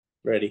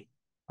Ready.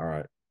 All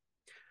right.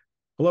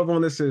 Hello,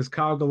 everyone. This is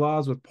Kyle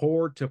Galaz with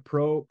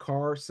Poor2Pro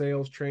Car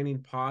Sales Training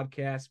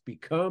Podcast.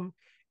 Become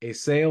a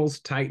Sales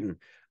Titan.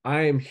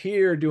 I am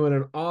here doing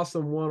an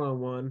awesome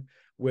one-on-one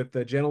with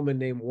a gentleman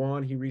named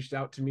Juan. He reached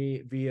out to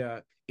me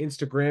via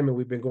Instagram, and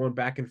we've been going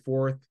back and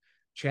forth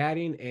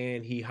chatting,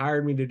 and he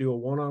hired me to do a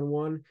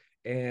one-on-one.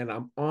 And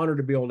I'm honored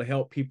to be able to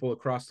help people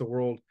across the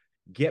world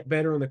get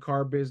better in the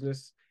car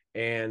business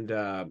and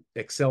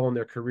excel in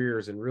their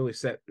careers and really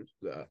set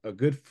a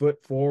good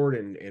foot forward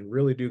and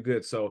really do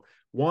good. So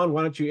Juan,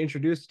 why don't you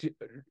introduce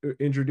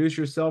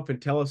yourself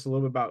and tell us a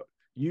little bit about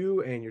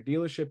you and your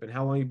dealership and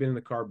how long you've been in the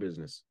car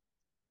business?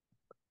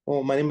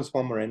 Well, my name is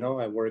Juan Moreno.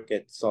 I work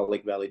at Salt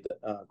Lake Valley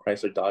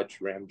Chrysler Dodge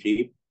Ram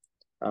Jeep.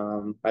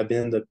 I've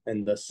been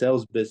in the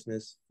sales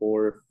business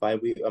for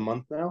 5 weeks, a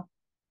month now.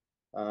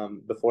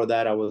 Before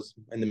that, I was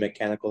in the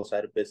mechanical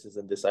side of business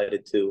and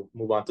decided to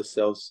move on to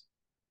sales,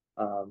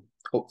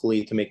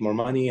 hopefully to make more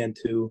money and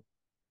to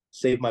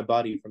save my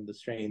body from the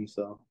strain.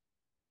 So,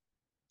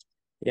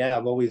 yeah,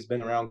 I've always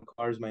been around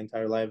cars my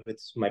entire life.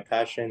 It's my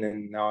passion,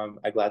 and now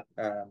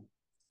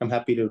I'm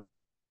happy to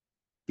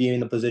be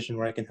in a position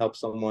where I can help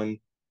someone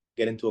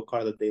get into a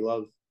car that they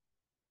love.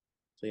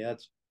 So yeah,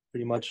 that's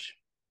pretty much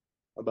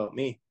about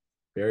me.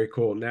 Very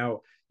cool.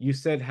 Now, you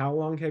said how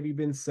long have you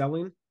been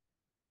selling?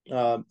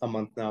 A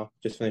month now.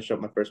 Just finished up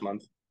my first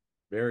month.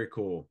 Very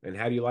cool. And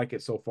how do you like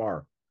it so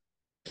far?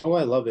 Oh,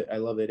 I love it. I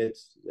love it.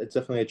 It's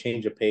definitely a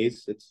change of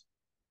pace.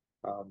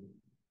 Um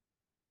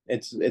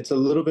it's a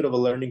little bit of a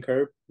learning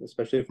curve,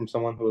 especially from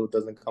someone who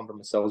doesn't come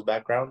from a sales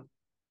background.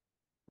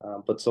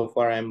 But so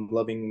far, I'm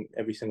loving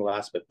every single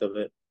aspect of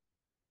it.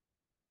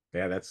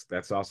 Yeah,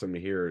 that's awesome to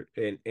hear.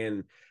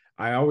 And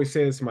I always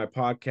say this in my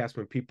podcast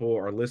when people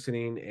are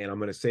listening, and I'm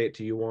going to say it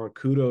to you, Juan.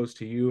 Kudos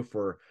to you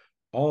for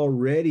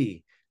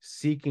already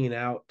seeking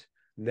out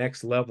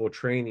next level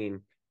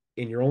training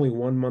in your only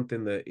 1 month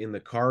in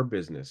the car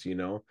business.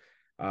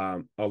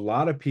 A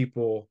lot of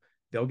people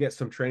they'll get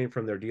some training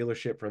from their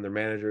dealership, from their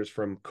managers,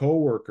 from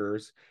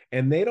coworkers,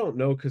 and they don't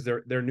know because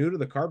they're new to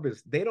the car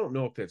business. They don't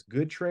know if that's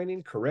good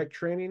training, correct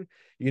training.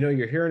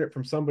 You're hearing it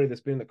from somebody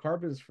that's been in the car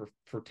business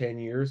for 10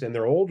 years and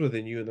they're older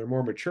than you and they're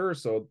more mature,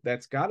 so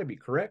that's got to be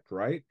correct,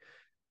 right?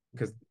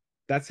 Because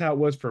that's how it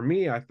was for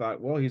me. I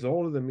thought, well, he's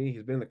older than me,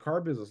 he's been in the car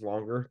business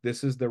longer,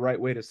 this is the right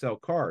way to sell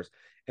cars.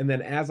 And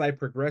then as I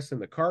progress in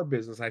the car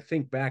business, I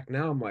think back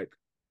now, I'm like,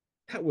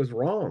 that was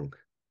wrong.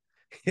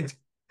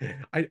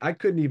 I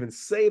couldn't even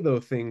say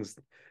those things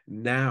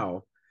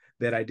now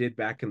that I did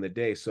back in the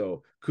day.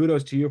 So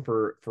kudos to you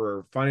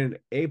for finding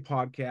a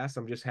podcast.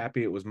 I'm just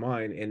happy it was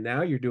mine. And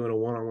now you're doing a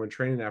one-on-one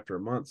training after a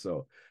month.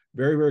 So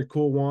very, very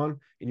cool, Juan.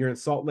 And you're in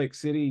Salt Lake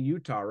City,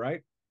 Utah,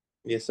 right?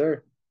 Yes,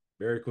 sir.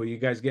 Very cool. You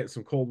guys getting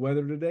some cold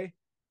weather today?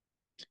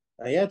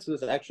 Yeah, it's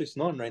actually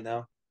snowing right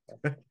now.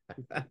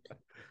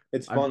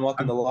 It's I've, fun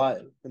walking I've the lot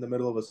in the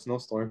middle of a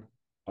snowstorm.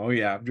 oh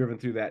yeah, I've driven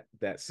through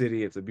that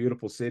city. It's a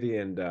beautiful city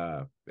and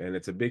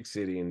it's a big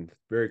city and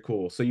very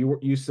cool. So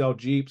you sell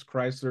Jeeps,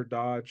 Chrysler,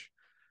 Dodge,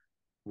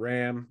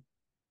 Ram,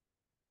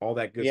 all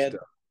that good Yeah,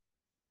 stuff.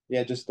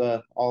 yeah, just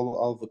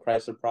all of the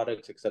Chrysler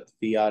products except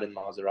Fiat and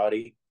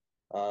Maserati,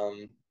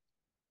 um,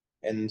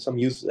 and some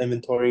used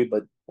inventory,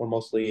 but we're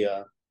mostly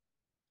a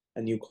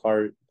new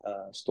car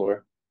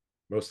store.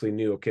 Mostly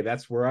new. Okay,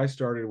 that's where I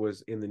started,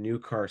 was in the new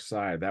car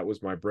side. That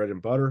was my bread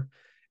and butter.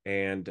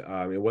 And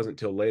it wasn't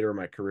until later in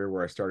my career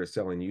where I started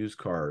selling used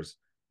cars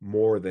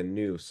more than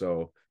new.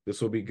 So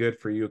this will be good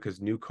for you because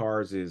new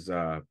cars is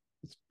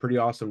it's pretty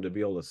awesome to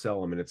be able to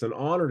sell them. And it's an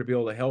honor to be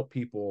able to help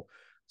people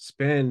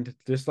spend,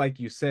 just like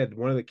you said,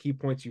 one of the key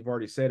points you've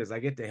already said is I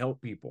get to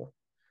help people.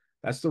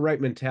 That's the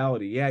right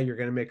mentality. Yeah, you're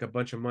going to make a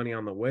bunch of money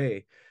on the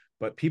way,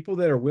 but people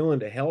that are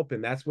willing to help,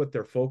 and that's what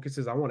their focus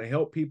is. I want to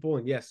help people.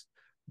 And yes,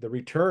 the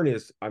return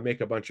is I make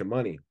a bunch of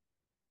money.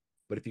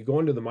 But if you go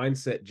into the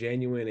mindset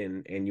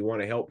genuine and you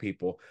want to help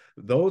people,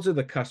 those are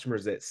the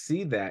customers that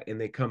see that and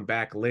they come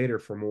back later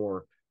for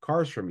more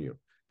cars from you.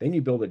 Then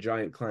you build a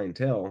giant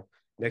clientele.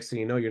 Next thing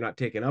you know, you're not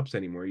taking ups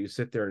anymore. You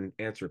sit there and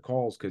answer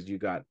calls because you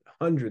got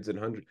hundreds and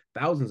hundreds,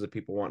 thousands of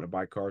people wanting to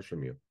buy cars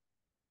from you.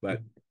 But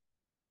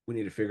we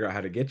need to figure out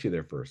how to get you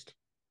there first.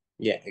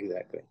 Yeah,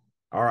 exactly.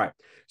 All right.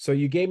 So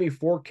you gave me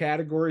four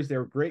categories. They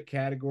were great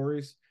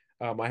categories.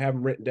 I have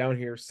them written down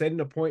here. Setting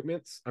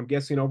appointments. I'm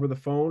guessing over the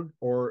phone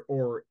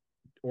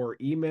or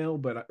email,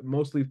 but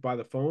mostly by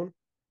the phone.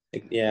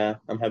 Yeah,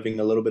 I'm having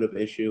a little bit of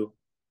issue.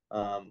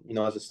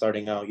 As it's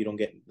starting out, you don't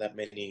get that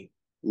many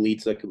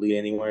leads that could lead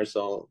anywhere.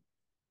 So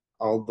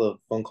all the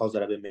phone calls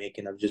that I've been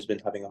making, I've just been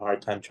having a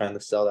hard time trying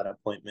to sell that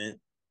appointment,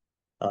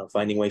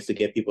 finding ways to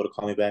get people to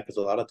call me back. Because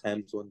a lot of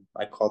times when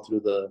I call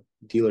through the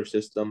dealer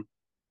system,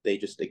 they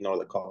just ignore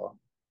the call.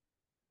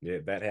 Yeah,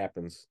 that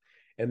happens.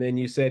 And then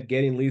you said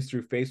getting leads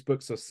through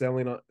Facebook, so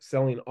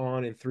selling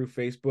on and through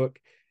Facebook,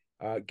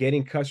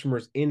 getting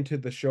customers into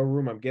the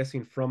showroom. I'm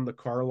guessing from the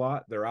car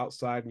lot, they're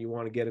outside, and you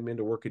want to get them in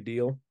to work a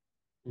deal.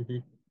 Hmm.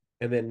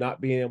 And then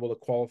not being able to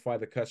qualify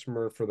the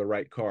customer for the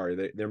right car.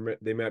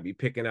 They might be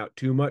picking out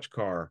too much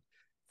car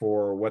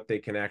for what they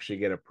can actually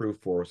get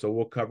approved for. So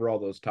we'll cover all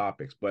those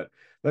topics. But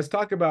let's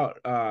talk about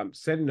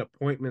setting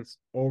appointments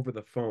over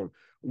the phone.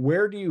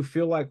 Where do you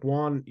feel like,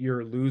 Juan,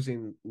 you're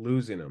losing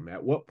them?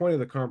 At what point of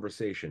the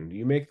conversation? Do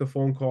you make the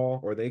phone call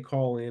or they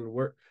call in?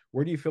 Where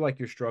do you feel like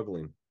you're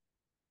struggling?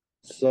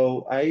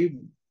 So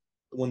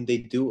when they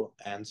do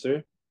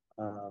answer,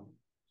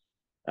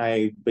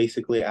 I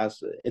basically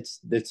ask.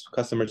 It's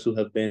customers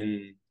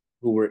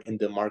who were in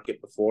the market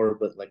before,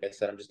 but like I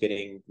said, I'm just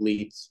getting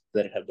leads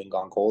that have been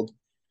gone cold,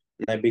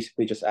 and I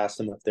basically just ask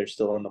them if they're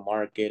still on the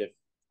market, if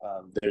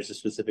there's a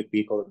specific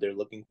vehicle that they're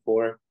looking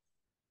for,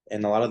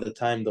 and a lot of the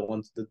time,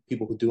 the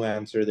people who do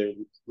answer, they're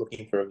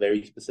looking for a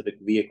very specific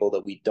vehicle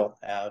that we don't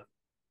have.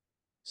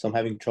 So I'm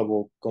having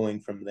trouble going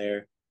from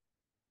there.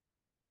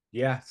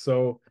 Yeah,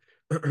 so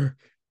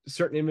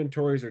certain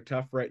inventories are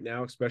tough right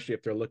now, especially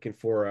if they're looking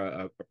for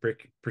a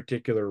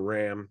particular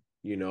RAM,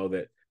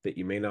 that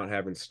you may not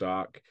have in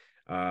stock.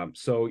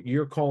 So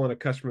you're calling a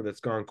customer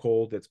that's gone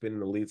cold, that's been in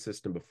the lead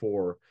system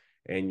before,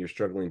 and you're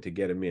struggling to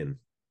get them in.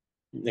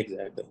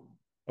 Exactly.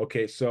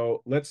 Okay,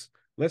 so let's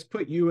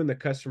put you in the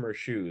customer's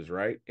shoes,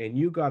 right? And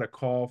you got a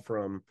call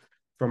from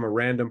a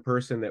random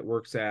person that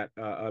works at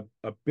a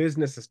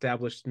business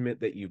establishment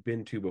that you've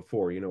been to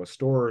before, a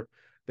store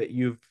that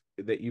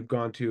you've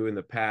gone to in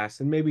the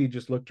past, and maybe you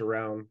just looked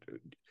around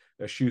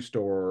a shoe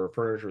store or a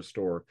furniture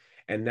store,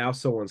 and now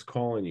someone's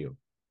calling you.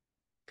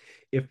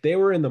 If they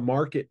were in the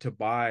market to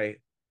buy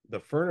the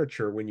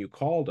furniture when you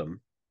called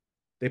them,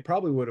 they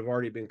probably would have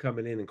already been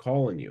coming in and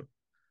calling you.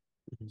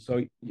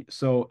 So,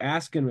 so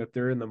asking if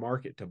they're in the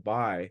market to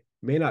buy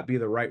may not be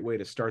the right way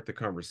to start the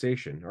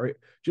conversation. All right,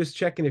 just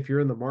checking if you're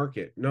in the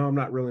market. No, I'm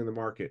not really in the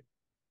market.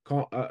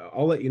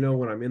 I'll let you know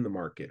when I'm in the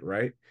market,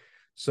 right?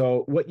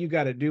 So, what you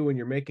got to do when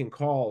you're making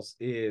calls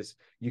is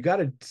you got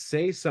to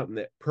say something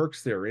that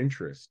perks their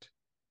interest,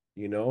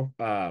 you know,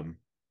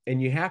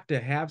 and you have to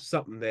have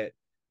something that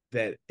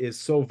is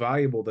so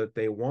valuable that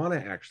they want to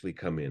actually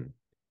come in.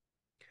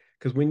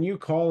 Because when you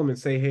call them and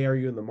say, "Hey, are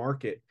you in the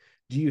market?"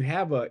 Do you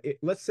have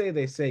let's say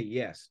they say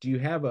yes. Do you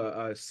have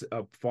a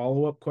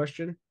follow-up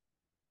question?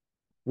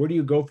 Where do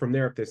you go from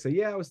there if they say,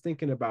 "Yeah, I was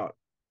thinking about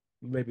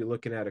maybe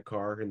looking at a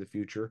car in the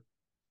future"?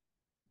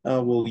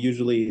 Well,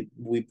 usually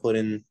we put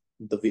in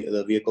the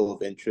vehicle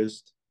of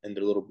interest in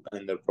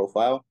their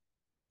profile.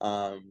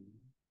 Um,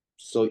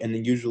 so and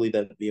then usually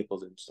that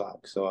vehicle's in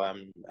stock. So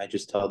I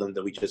just tell them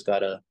that we just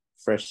got a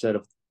fresh set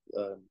of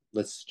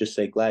let's just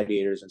say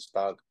Gladiators in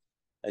stock.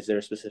 Is there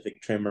a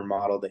specific trim or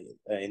model that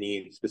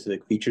any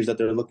specific features that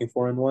they're looking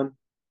for in one?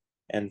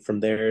 And from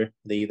there,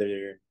 they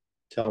either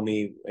tell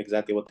me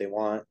exactly what they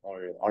want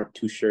or aren't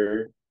too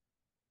sure,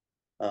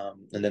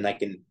 and then I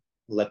can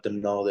let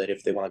them know that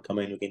if they want to come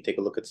in, we can take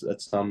a look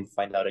at some,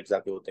 find out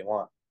exactly what they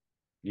want.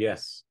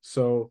 Yes.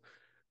 So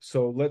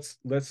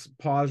let's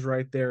pause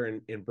right there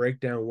and break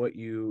down what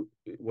you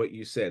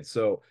said.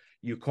 So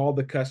you called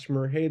the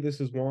customer, "Hey, this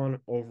is Juan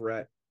over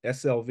at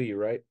SLV,"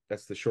 right?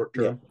 That's the short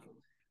Yeah, term.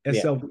 yeah.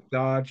 SLV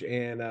Dodge,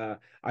 and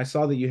I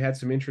saw that you had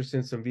some interest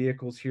in some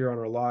vehicles here on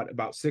our lot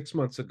about 6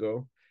 months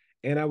ago,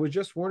 and I was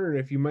just wondering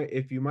if you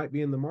might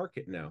be in the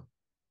market now.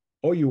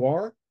 Oh, you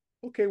are?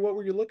 Okay, what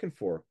were you looking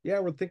for? Yeah,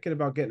 we're thinking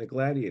about getting a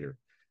Gladiator.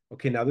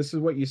 Okay, now this is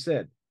what you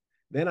said.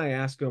 Then I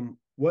asked them,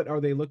 what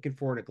are they looking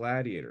for in a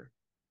Gladiator?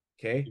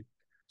 Okay,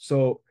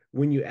 so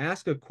when you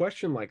ask a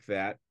question like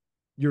that,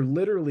 you're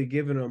literally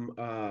giving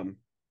them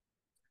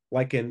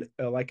like an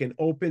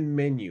open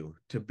menu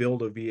to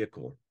build a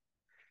vehicle.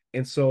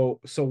 And so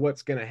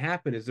what's going to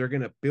happen is they're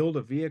going to build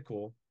a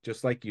vehicle,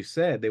 just like you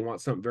said, they want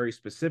something very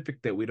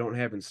specific that we don't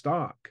have in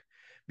stock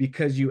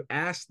because you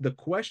asked the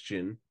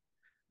question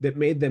that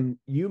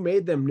you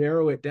made them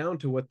narrow it down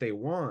to what they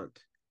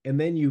want. And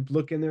then you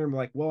look in there and be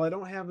like, well, I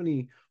don't have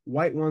any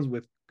white ones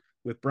with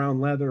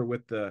brown leather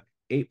with the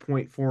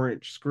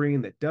 8.4-inch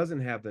screen that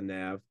doesn't have the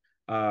nav.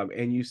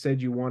 And you said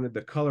you wanted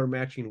the color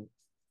matching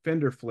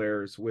fender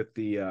flares with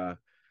the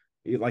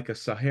like a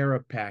Sahara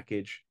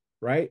package,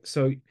 right?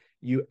 So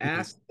you Mhm.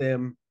 asked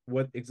them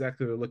what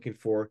exactly they're looking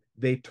for.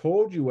 They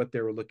told you what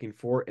they were looking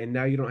for, and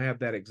now you don't have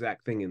that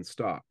exact thing in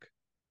stock.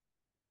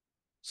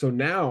 So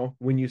now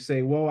when you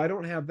say, "Well, I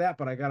don't have that,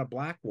 but I got a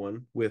black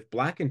one with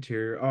black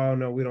interior." Oh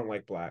no, we don't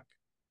like black.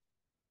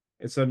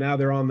 And so now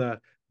they're on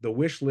the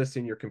wish list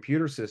in your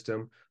computer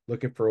system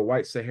looking for a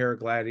white Sahara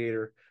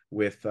Gladiator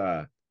with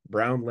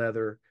brown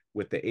leather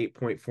with the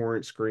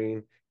 8.4-inch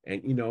screen.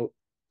 And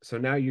so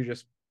now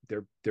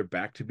they're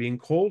back to being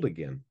cold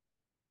again.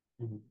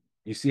 Mhm.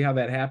 You see how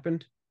that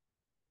happened?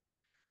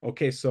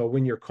 Okay, so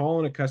when you're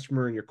calling a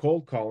customer and you're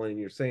cold calling and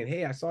you're saying,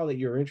 "Hey, I saw that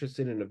you're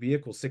interested in a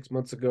vehicle 6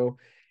 months ago,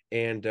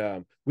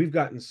 and we've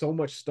gotten so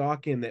much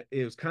stock in that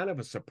it was kind of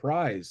a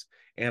surprise,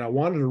 and I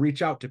wanted to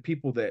reach out to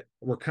people that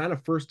were kind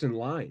of first in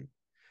line.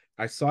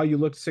 I saw you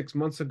looked 6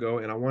 months ago,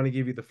 and I want to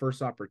give you the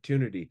first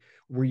opportunity.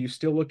 Were you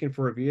still looking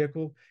for a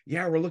vehicle?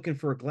 Yeah, we're looking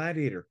for a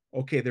Gladiator.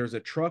 Okay, there's a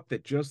truck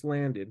that just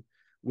landed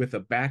with a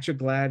batch of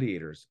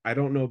Gladiators. I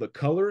don't know the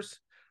colors.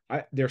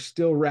 They're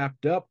still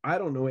wrapped up. I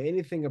don't know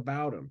anything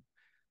about them.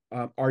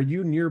 Are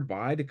you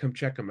nearby to come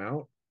check them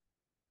out?"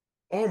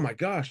 Oh my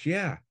gosh,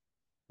 yeah.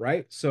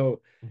 Right.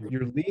 So Mhm.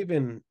 you're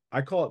leaving,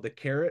 I call it the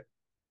carrot,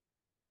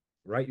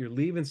 right? You're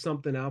leaving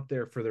something out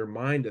there for their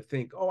mind to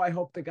think, oh, I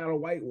hope they got a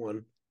white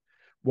one.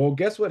 Well,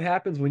 guess what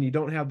happens when you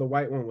don't have the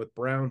white one with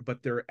brown,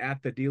 but they're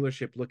at the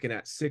dealership looking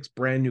at 6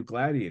 brand new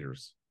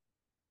Gladiators?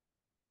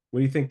 What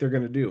do you think they're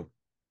going to do?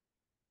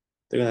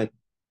 They're gonna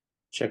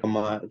check them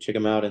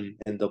out, and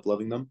end up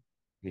loving them.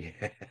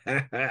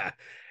 Yeah.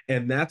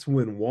 And that's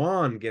when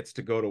Juan gets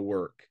to go to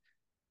work.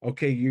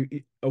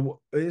 Okay,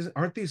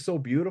 aren't these so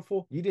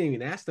beautiful? You didn't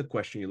even ask the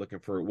question you're looking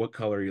for. What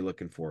color are you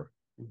looking for?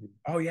 Mhm.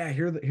 Oh yeah,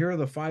 here are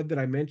the 5 that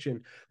I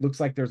mentioned. Looks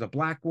like there's a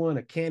black one,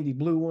 a candy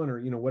blue one,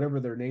 or whatever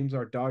their names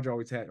are. Dodge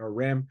always had, or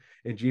Ram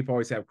and Jeep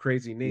always have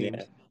crazy Yeah.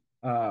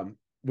 names,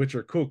 which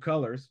are cool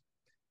colors.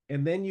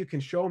 And then you can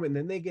show them, and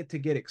then they get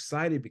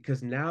excited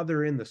because now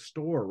they're in the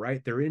store,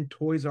 right? They're in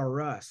Toys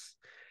R Us,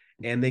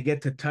 and they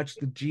get to touch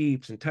the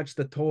Jeeps and touch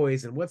the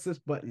toys. And what's this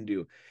button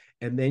do?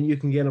 And then you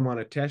can get them on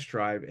a test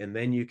drive, and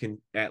then you can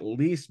at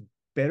least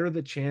better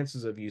the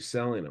chances of you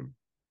selling them.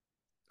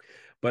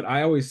 But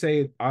I always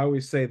say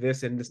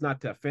this, and it's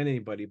not to offend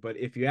anybody, but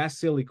if you ask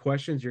silly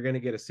questions, you're going to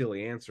get a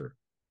silly answer.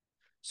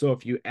 So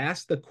if you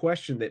ask the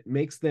question that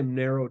makes them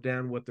narrow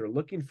down what they're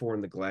looking for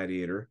in the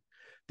Gladiator,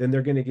 then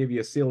they're going to give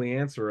you a silly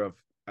answer of,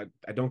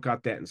 I don't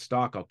got that in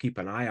stock. I'll keep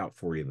an eye out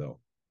for you though.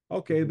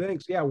 Okay, Mhm.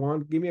 thanks. Yeah,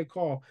 Juan, give me a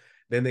call.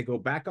 Then they go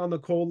back on the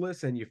cold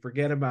list and you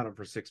forget about them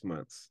for 6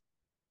 months.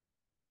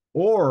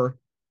 Or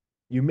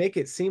you make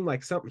it seem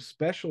like something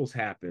special's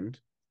happened,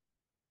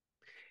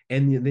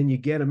 and then you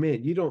get them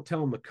in. You don't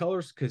tell them the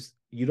colors because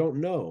you don't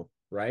know,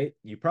 right?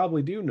 You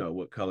probably do know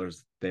what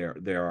colors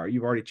there are.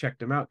 You've already checked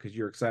them out because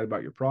you're excited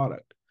about your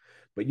product.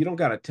 But you don't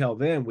got to tell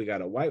them we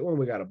got a white one,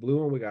 we got a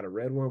blue one, we got a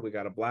red one, we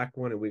got a black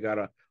one, and we got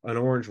an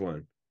orange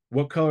one.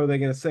 What color are they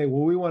going to say?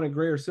 Well, we want a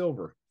gray or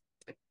silver.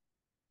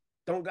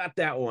 Don't got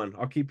that one.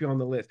 I'll keep you on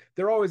the list.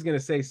 They're always going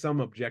to say some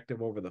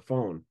objective over the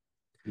phone.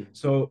 Mhm.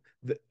 So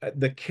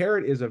the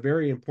carrot is a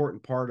very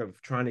important part of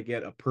trying to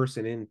get a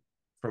person in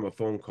from a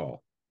phone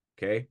call.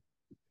 Okay.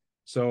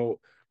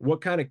 So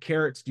what kind of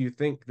carrots do you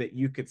think that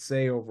you could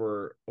say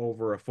over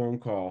a phone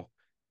call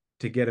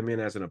to get them in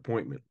as an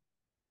appointment?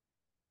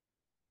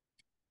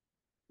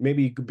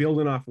 Maybe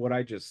building off what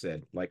I just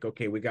said, like,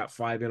 okay, we got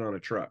 5 in on a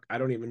truck. I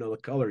don't even know the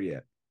color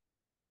yet.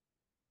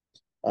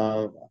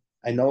 Um,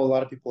 I know a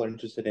lot of people are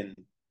interested in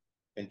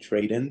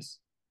trade-ins.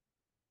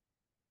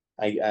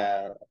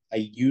 I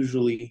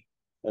usually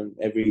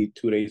every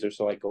 2 days or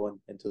so I go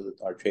into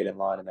our trade-in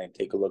lot and I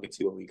take a look and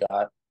see what we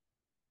got.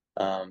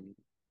 Um,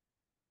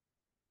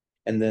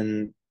 and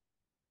then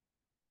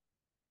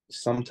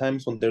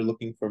sometimes when they're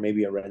looking for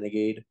maybe a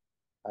Renegade,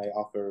 I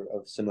offer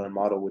a similar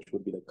model, which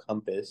would be the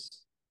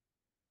Compass.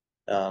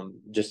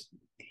 Just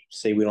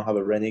say we don't have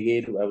a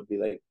Renegade, I would be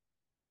like,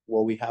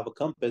 well, we have a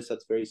Compass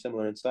that's very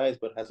similar in size,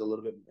 but has a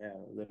little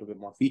bit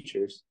more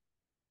features.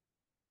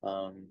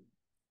 Um,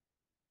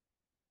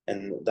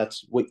 and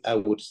that's what I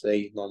would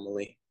say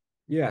normally.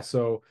 Yeah,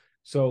 so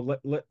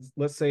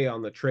let's say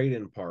on the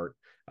trade-in part,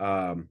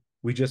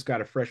 we just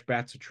got a fresh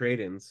batch of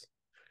trade-ins.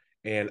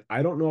 And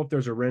I don't know if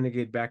there's a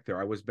Renegade back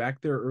there. I was back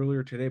there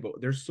earlier today,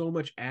 but there's so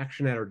much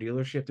action at our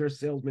dealership. There's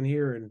salesmen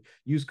here and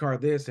used car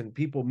this and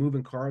people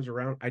moving cars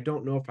around. I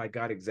don't know if I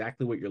got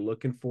exactly what you're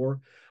looking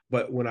for,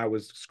 but when I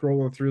was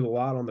scrolling through the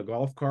lot on the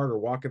golf cart or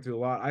walking through the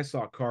lot, I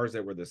saw cars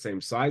that were the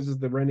same size as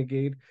the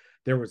Renegade.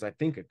 There was, I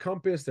think, a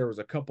Compass. There was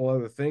a couple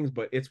other things,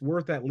 but it's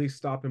worth at least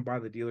stopping by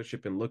the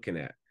dealership and looking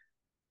at,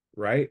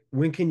 right?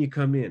 When can you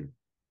come in?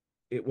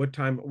 What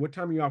time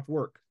are you off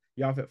work?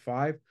 You off at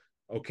 5?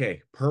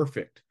 Okay,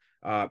 perfect.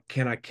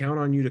 Can I count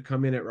on you to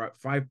come in at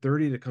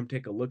 5:30 to come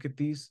take a look at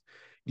these?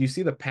 Do you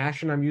see the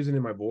passion I'm using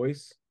in my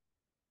voice?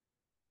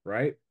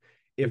 Right?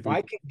 If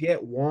I Mhm. can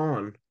get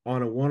Juan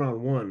on a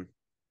one-on-one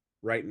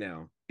right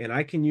now, and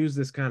I can use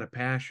this kind of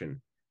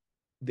passion,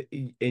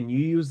 and you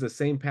use the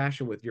same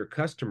passion with your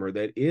customer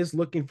that is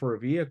looking for a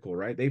vehicle,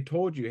 right? They've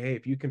told you, hey,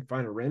 if you can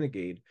find a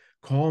Renegade,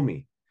 call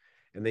me.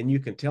 And then you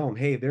can tell them,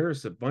 hey,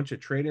 there's a bunch of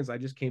trade-ins. I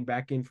just came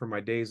back in for my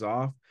days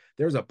off.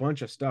 There's a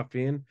bunch of stuff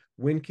in.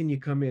 When can you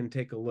come in and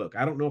take a look?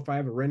 I don't know if I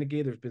have a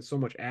Renegade. There's been so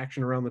much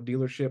action around the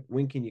dealership.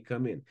 When can you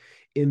come in?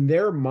 In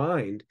their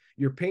mind,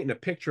 you're painting a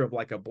picture of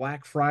like a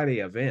Black Friday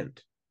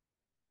event.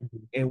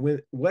 Mhm.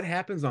 And what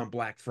happens on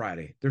Black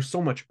Friday? There's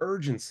so much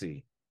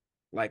urgency.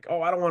 Like,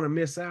 oh, I don't want to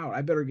miss out.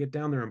 I better get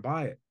down there and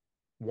buy it.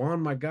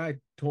 Juan, my guy,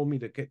 told me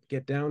to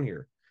get down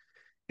here.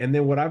 And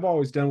then what I've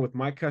always done with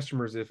my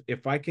customers,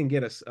 if I can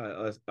get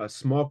a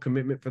small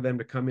commitment for them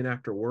to come in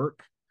after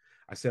work,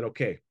 I said,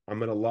 okay, I'm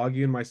going to log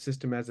you in my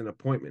system as an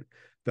appointment.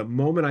 The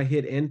moment I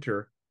hit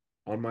enter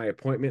on my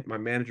appointment, my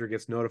manager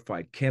gets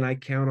notified. Can I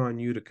count on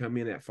you to come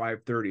in at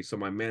 5:30 so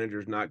my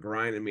manager's not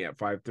grinding me at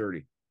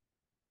 5:30?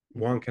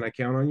 Juan, Mhm. can I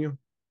count on you?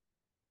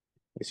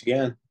 Yes, you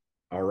can.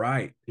 All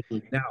right.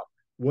 Mhm. Now,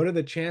 what are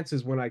the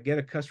chances when I get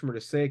a customer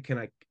to say, can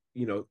I,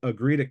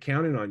 agree to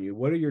counting on you?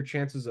 What are your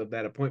chances of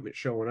that appointment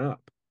showing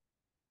up?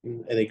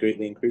 And they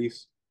greatly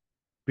increase.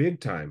 Big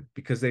time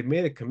because they've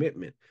made a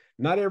commitment.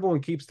 Not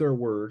everyone keeps their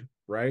word,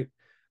 right?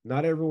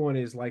 Not everyone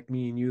is like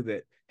me and you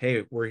that,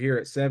 hey, we're here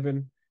at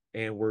 7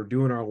 and we're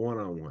doing our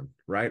one-on-one,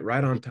 right?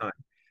 Right on time.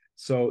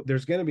 So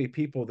there's going to be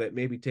people that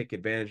maybe take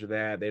advantage of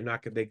that. They're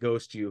not going they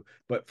ghost you.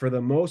 But for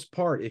the most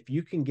part, if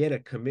you can get a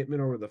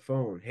commitment over the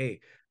phone,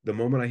 hey, the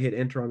moment I hit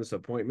enter on this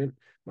appointment,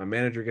 my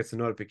manager gets a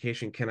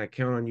notification. Can I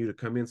count on you to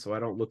come in so I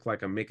don't look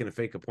like I'm making a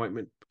fake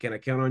appointment? Can I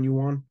count on you,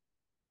 Juan?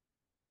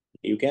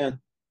 You can.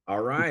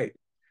 All right.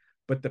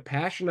 But the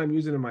passion I'm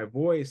using in my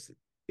voice,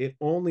 it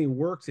only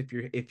works if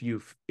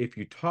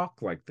you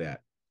talk like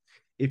that.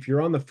 If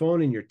you're on the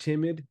phone and you're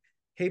timid,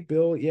 hey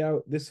Bill, yeah,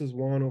 this is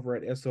Juan over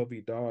at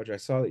SLV Dodge. I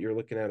saw that you're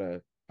looking at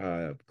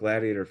a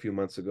Gladiator a few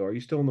months ago. Are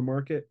you still in the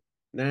market?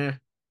 Nah.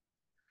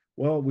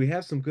 Well, we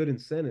have some good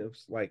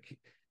incentives. Like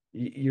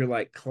you're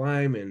like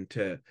climbing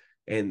to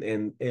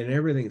and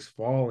everything's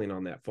falling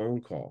on that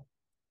phone call.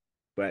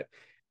 But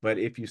but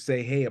if you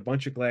say, hey, a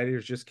bunch of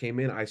gladiators just came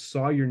in, I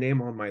saw your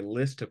name on my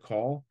list to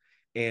call,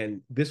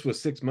 and this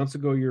was 6 months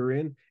ago you're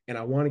in, and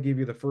I want to give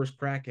you the first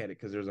crack at it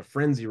because there's a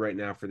frenzy right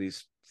now for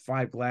these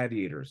 5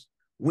 gladiators.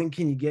 When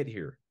can you get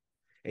here?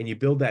 And you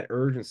build that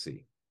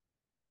urgency.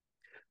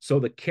 So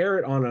the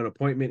carrot on an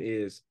appointment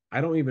is,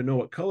 I don't even know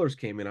what colors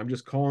came in. I'm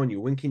just calling you.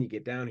 When can you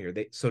get down here?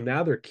 So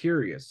now they're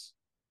curious.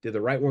 Did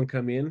the right one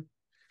come in?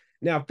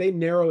 Now, if they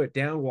narrow it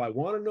down, well, I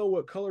want to know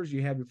what colors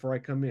you have before I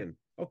come in.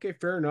 Okay,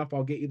 fair enough.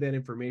 I'll get you that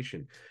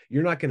information.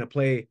 You're not going to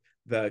play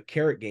the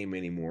carrot game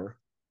anymore.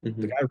 The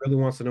Mm-hmm. guy really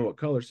wants to know what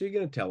color, so you're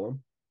going to tell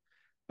him.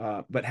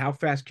 But how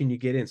fast can you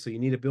get in? So you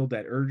need to build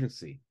that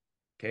urgency.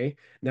 Okay.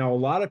 Now, a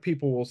lot of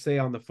people will say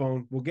on the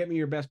phone, well, get me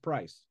your best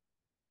price.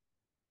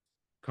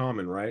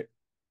 Common, right?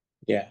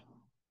 Yeah.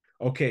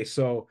 Okay.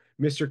 So,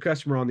 Mr.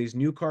 Customer, on these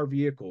new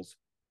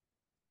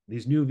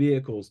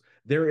vehicles,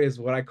 there is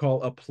what I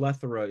call a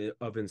plethora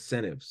of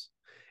incentives.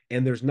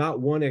 And there's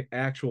not one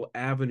actual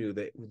avenue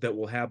that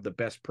will have the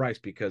best price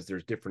because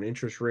there's different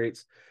interest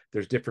rates,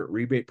 there's different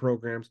rebate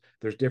programs,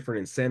 there's different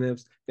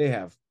incentives. They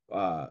have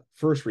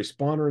first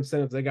responder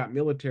incentives, they got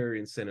military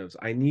incentives.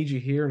 I need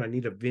you here and I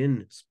need a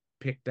VIN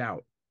picked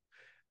out.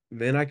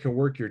 Then I can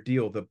work your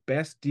deal. The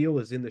best deal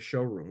is in the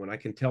showroom when I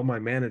can tell my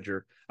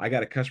manager, I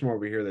got a customer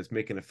over here that's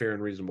making a fair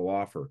and reasonable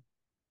offer.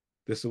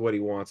 This is what he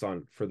wants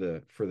on for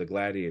the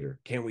gladiator.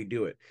 Can we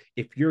do it?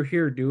 If you're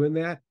here doing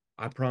that,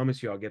 I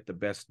promise you I'll get the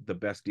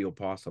best deal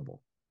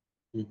possible.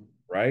 Mm-hmm.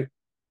 Right?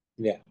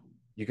 Yeah.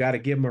 You got to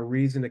give them a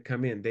reason to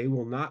come in. They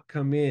will not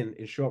come in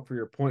and show up for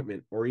your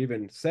appointment or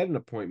even set an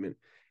appointment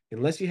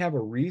unless you have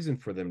a reason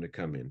for them to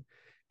come in.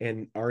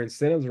 And our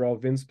incentives are all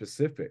VIN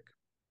specific,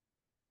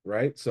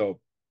 right? So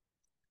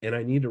and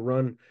I need to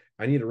run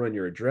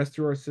your address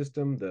through our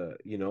system. The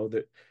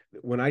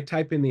when I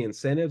type in the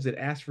incentives, it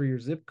asks for your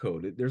zip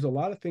code. There's a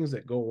lot of things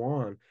that go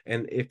on.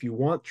 And if you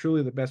want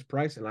truly the best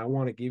price, and I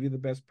want to give you the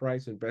best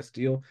price and best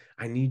deal,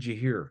 I need you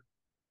here.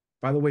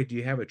 By the way, do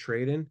you have a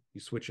trade-in?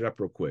 You switch it up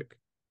real quick.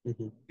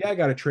 Mm-hmm. Yeah, I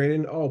got a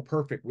trade-in. Oh,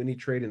 perfect. We need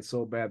trade-in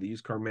so bad. The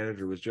used car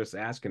manager was just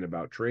asking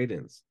about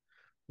trade-ins.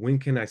 When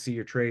can I see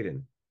your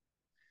trade-in?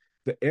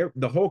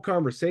 The whole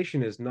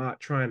conversation is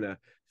not trying to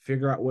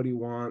figure out what he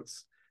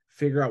wants,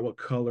 figure out what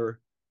color,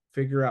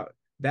 figure out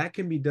that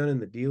can be done in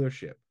the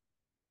dealership.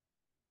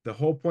 The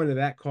whole point of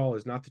that call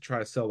is not to try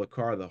to sell the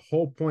car. The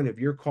whole point of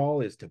your call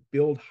is to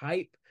build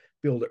hype,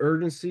 build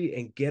urgency,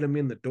 and get them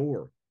in the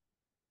door.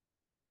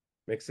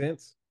 Make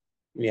sense?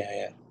 Yeah.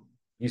 Yeah.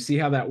 You see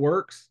how that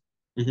works?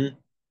 Mm-hmm.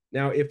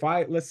 Now, if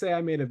let's say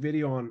I made a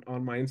video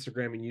on my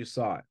Instagram and you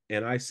saw it,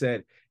 and I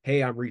said,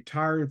 "Hey, I'm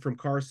retiring from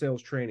car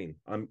sales training.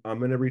 I'm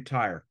going to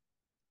retire."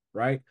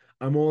 Right?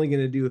 I'm only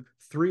going to do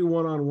 3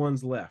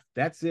 one-on-ones left.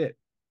 That's it.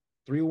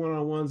 3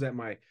 1-on-1s at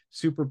my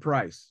super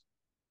price.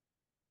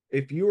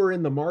 If you were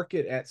in the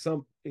market at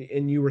some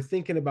and you were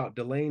thinking about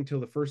delaying till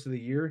the first of the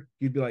year,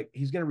 you'd be like,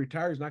 he's going to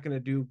retire. He's not going to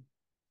do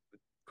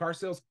car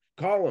sales.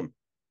 Call him.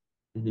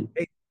 Mm-hmm.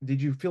 Hey,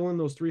 did you fill in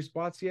those 3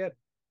 spots yet?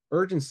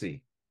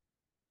 Urgency,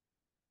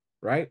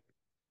 right?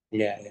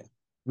 Yeah. Yeah.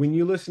 When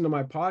you listen to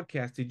my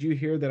podcast, did you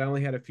hear that I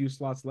only had a few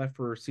slots left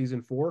for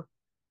season 4?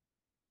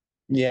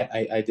 Yeah.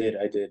 I did.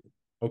 I did.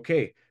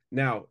 Okay.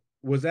 Now,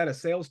 was that a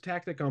sales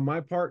tactic on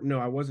my part? No,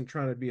 I wasn't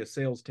trying to be a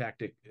sales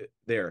tactic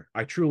there.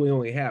 I truly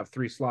only have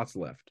 3 slots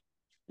left,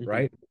 Mm-hmm.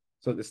 right?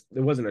 So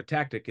it wasn't a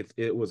tactic,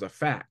 it was a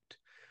fact.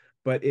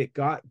 But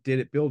did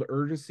it build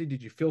urgency?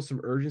 Did you feel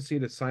some urgency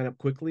to sign up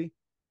quickly?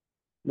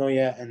 No,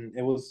 yeah, and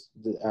it was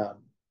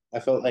I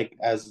felt like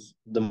as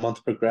the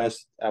month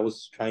progressed, I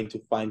was trying to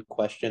find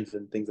questions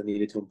and things I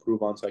needed to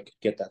improve on so I could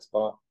get that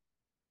spot.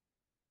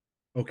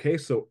 Okay,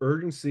 so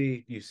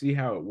urgency, you see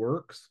how it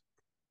works?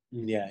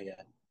 Yeah,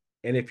 yeah.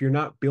 And if you're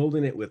not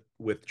building it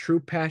with true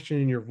passion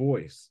in your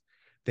voice,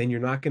 then you're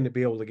not going to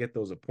be able to get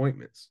those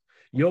appointments.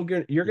 You're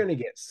going to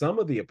get some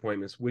of the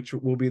appointments, which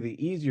will be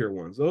the easier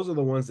ones. Those are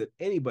the ones that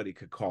anybody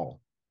could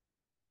call.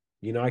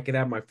 I could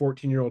have my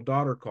 14-year-old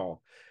daughter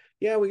call.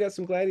 Yeah, we got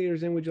some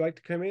gladiators in. Would you like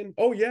to come in?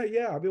 Oh, yeah,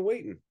 yeah. I've been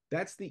waiting.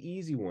 That's the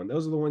easy one.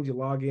 Those are the ones you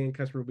log in.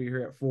 Customer will be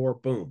here at 4.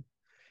 Boom.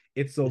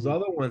 It's those Mm-hmm.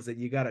 other ones that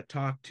you got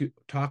to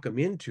talk them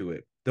into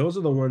it. Those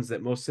are the ones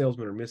that most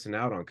salesmen are missing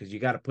out on because you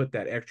got to put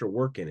that extra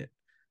work in it,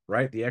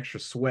 right? The extra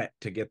sweat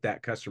to get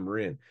that customer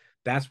in.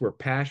 That's where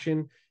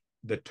passion,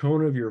 the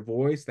tone of your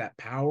voice, that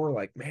power,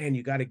 like, man,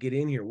 you got to get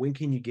in here. When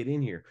can you get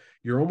in here?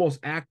 You're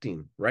almost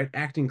acting, right?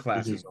 Acting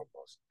classes Hmm.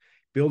 almost.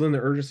 Building the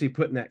urgency,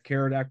 putting that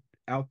carrot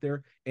out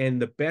there. And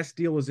the best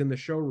deal is in the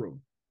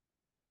showroom.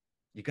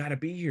 You got to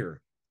be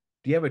here.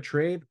 Do you have a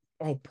trade?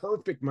 Oh,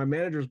 perfect. My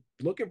manager's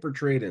looking for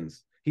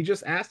trade-ins. He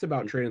just asked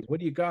about trade-ins. What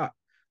do you got?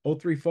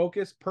 O3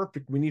 Focus?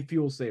 Perfect. We need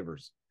fuel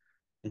savers.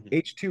 Hmm.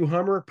 H2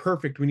 Hummer?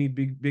 Perfect. We need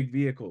big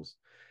vehicles.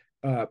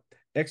 Uh,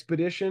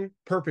 Expedition?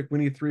 Perfect. We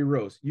need 3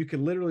 rows. You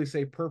can literally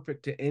say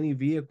perfect to any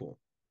vehicle.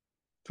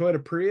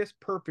 Toyota Prius?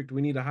 Perfect.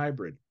 We need a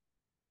hybrid,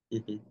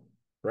 Hmm.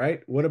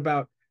 right? What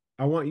about,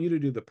 I want you to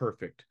do the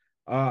perfect.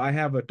 I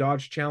have a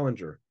Dodge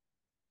Challenger.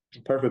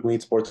 Perfect. We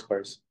need sports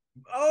cars.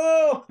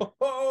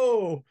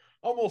 Oh,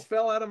 almost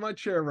fell out of my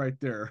chair right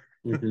there.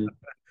 Hmm.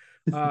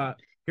 Uh,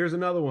 Here's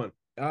another one.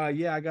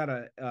 Yeah, I got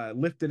a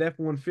lifted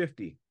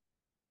F-150.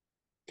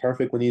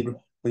 Perfect. We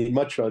need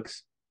mud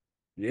trucks.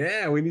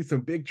 Yeah, we need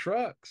some big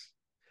trucks.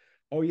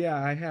 Oh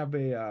yeah, I have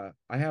a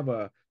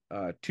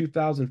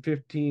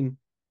 2015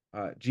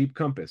 Jeep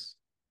Compass.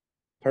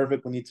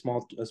 Perfect. We need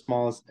small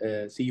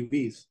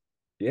CUVs.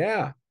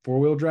 Yeah,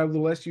 four-wheel drive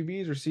little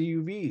SUVs or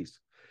CUVs.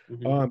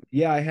 Hmm.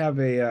 Yeah, I have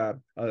a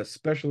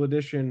special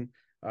edition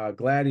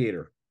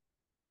Gladiator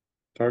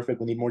Perfect.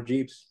 We need more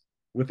Jeeps.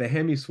 with a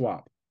Hemi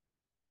swap.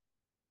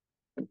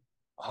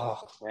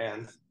 Oh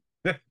man.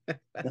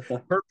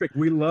 Perfect.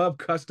 We love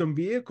custom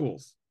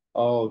vehicles.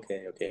 Oh,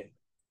 okay, okay.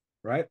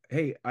 Right?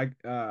 Hey,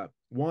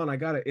 Juan, I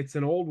got it. It's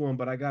an old one,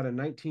 but I got a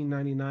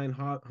 1999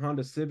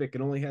 Honda Civic.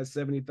 It only has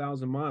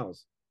 70,000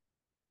 miles.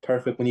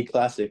 Perfect. We need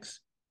classics.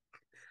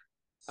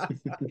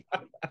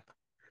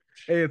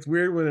 Hey, it's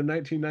weird when a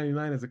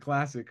 1999 is a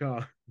classic,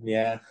 huh?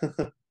 Yeah.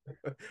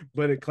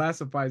 But it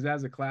classifies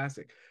as a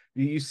classic.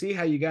 You see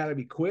how you got to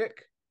be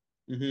quick?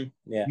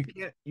 Yeah.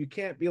 You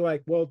can't be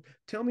like, "Well,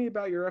 tell me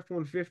about your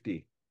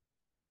F-150."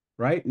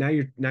 Right? Now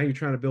you're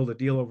trying to build a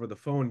deal over the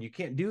phone. You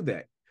can't do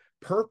that.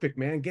 Perfect,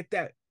 man. Get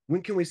that.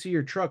 When can we see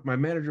your truck? My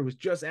manager was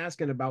just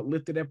asking about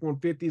lifted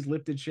F-150s,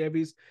 lifted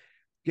Chevys.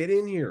 Get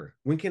in here.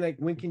 When can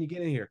you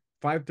get in here?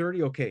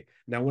 5:30. Okay.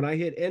 Now when I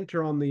hit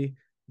enter on the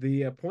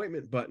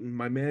appointment button,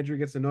 my manager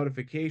gets a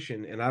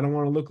notification and I don't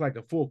want to look like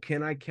a fool.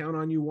 Can I count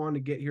on you, Juan, to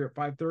get here at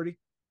 5:30?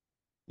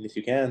 Yes,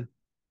 you can.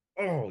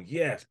 Oh,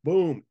 yes.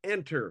 Boom.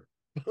 Enter.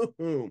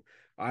 Boom.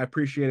 I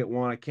appreciate it,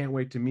 Juan. I can't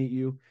wait to meet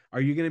you.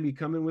 Are you going to be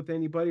coming with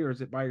anybody or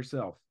is it by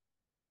yourself?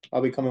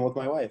 I'll be coming with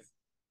my wife.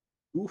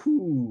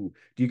 Ooh.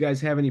 Do you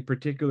guys have any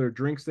particular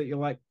drinks that you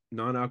like?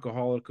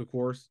 Non-alcoholic, of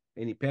course.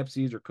 Any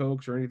Pepsis or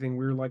Cokes or anything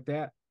weird like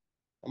that?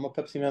 I'm a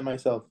Pepsi man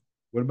myself.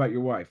 What about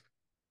your wife?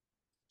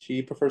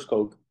 She prefers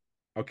Coke.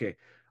 Okay.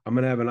 I'm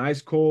gonna have an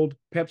ice cold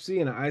Pepsi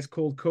and an ice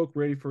cold Coke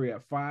ready for you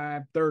at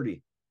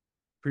 5:30.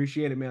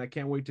 Appreciate it, man. I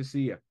can't wait to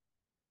see you.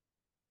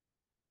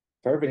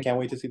 Perfect. Thank Can't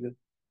wait to see the.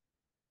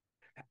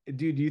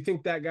 Dude, do you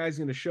think that guy's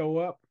gonna show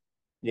up?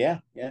 Yeah,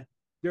 yeah.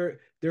 There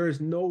is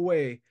no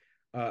way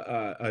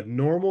a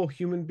normal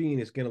human being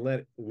is gonna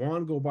let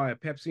Juan go buy a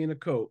Pepsi and a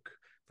Coke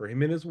for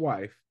him and his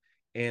wife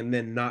and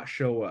then not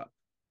show up.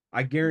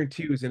 I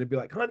guarantee you he's gonna be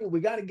like, honey, we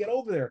got to get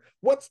over there.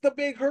 What's the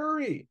big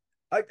hurry?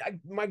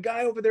 My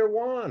guy over there,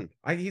 Juan,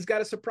 he's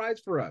got a surprise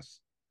for us,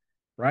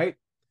 right?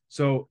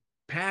 So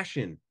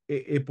passion,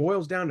 it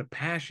boils down to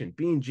passion,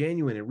 being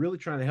genuine and really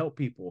trying to help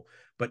people,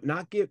 but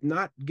not getting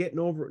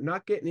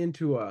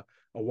into a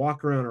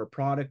walk around or a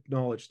product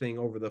knowledge thing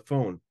over the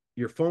phone.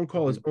 Your phone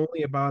call is Hmm.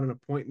 only about an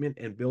appointment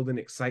and building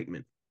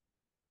excitement.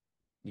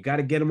 You got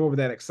to get them over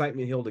that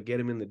excitement hill to get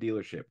them in the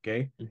dealership.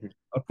 Okay. Hmm.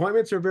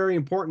 Appointments are very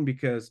important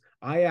because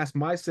I ask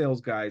my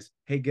sales guys,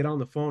 hey, get on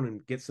the phone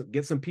and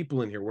get some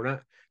people in here. We're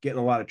not getting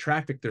a lot of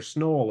traffic. There's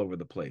snow all over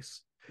the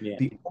place. Yeah.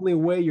 The only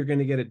way you're going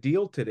to get a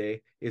deal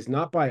today is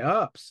not by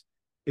ups,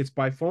 it's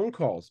by phone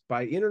calls,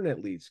 by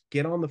internet leads.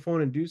 Get on the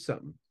phone and do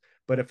something.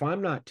 But if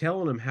I'm not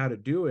telling them how to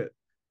do it,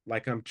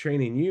 like I'm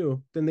training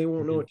you, then they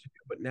won't know Hmm. what to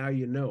do. But now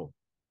you know.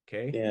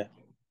 Okay. Yeah.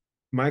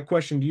 My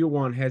question to you,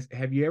 Juan,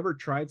 have you ever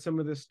tried some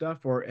of this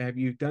stuff or have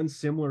you done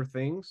similar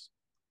things?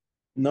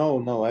 No,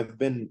 no. I've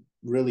been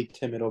really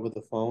timid over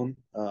the phone.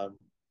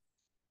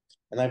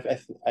 And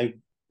I've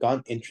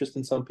gotten interest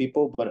in some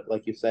people, but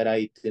like you said,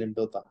 I didn't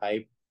build the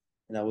hype,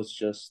 and I was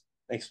just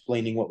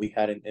explaining what we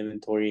had in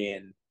inventory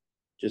and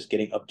just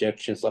getting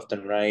objections left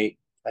and right.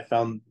 I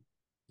found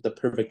the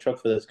perfect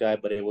truck for this guy,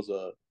 but it was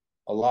a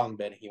long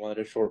bed. He wanted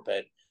a short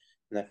bed,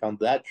 and I found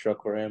that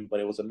truck for him, but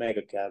it was a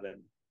mega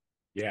cabin.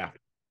 Yeah.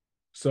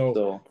 So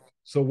So,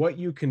 so what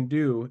you can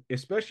do,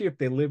 especially if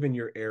they live in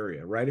your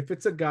area, right? If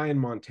it's a guy in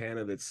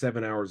Montana that's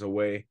 7 hours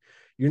away,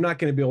 you're not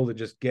going to be able to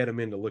just get him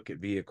in to look at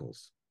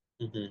vehicles.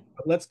 mhm,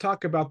 But let's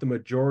talk about the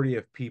majority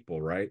of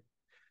people, right?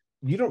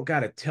 You don't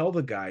got to tell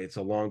the guy it's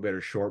a long bed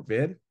or short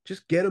bed.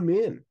 Just get him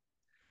in.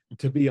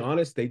 To be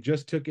honest, they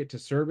just took it to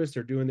service.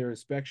 They're doing their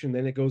inspection.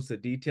 Then it goes to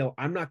detail.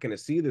 I'm not going to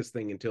see this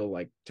thing until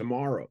like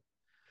tomorrow,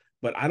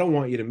 but I don't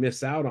want you to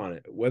miss out on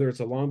it. Whether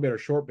it's a long bed or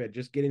short bed,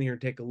 just get in here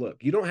and take a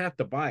look. You don't have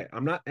to buy it.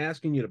 I'm not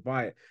asking you to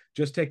buy it.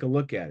 Just take a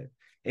look at it.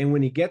 And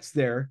when he gets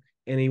there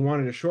and he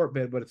wanted a short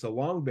bed, but it's a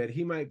long bed,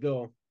 he might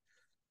go,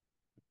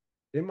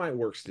 it might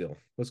work still.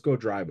 Let's go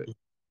drive it.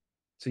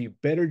 So you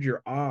bettered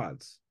your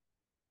odds.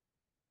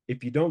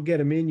 If you don't get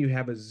them in, you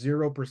have a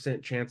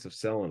 0% chance of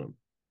selling them,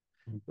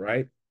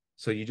 right?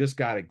 So you just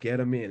got to get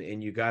them in,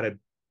 and you got to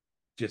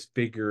just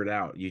figure it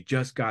out. You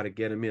just got to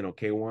get them in.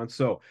 Okay, Juan.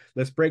 So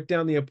let's break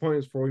down the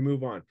appointments before we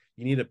move on.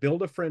 You need to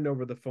build a friend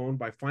over the phone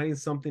by finding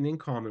something in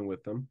common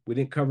with them. We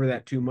didn't cover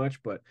that too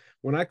much, but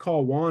when I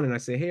call Juan and I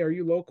say, hey, are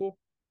you local?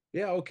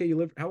 Yeah, okay. You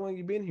live, how long have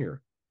you been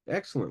here?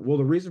 Excellent. Well,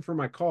 the reason for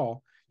my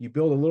call, you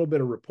build a little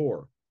bit of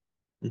rapport,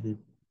 Mm-hmm.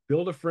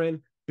 build a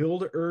friend,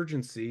 build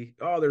urgency.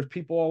 Oh, there's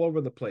people all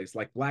over the place,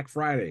 like Black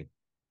Friday,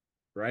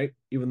 right?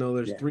 Even though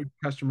there's Yeah. 3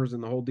 customers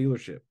in the whole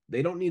dealership,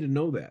 they don't need to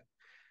know that.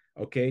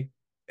 Okay.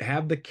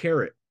 Have the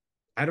carrot.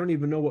 I don't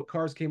even know what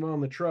cars came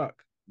on the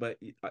truck, but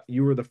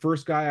you were the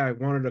first guy I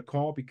wanted to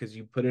call because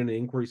you put in an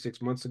inquiry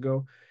 6 months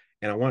ago,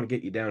 and I want to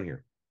get you down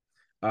here.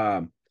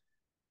 And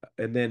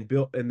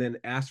then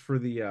ask for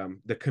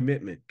the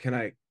commitment. Can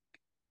I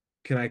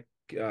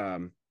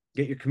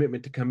get your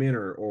commitment to come in,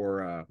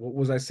 or what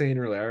was I saying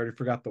earlier? I already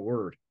forgot the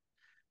word.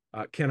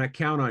 Can I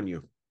count on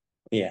you?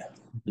 Yeah.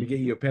 We get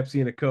you a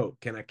Pepsi and a Coke.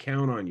 Can I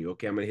count on you?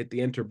 Okay, I'm going to hit the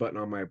enter button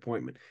on my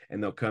appointment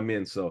and they'll come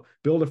in. So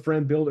build a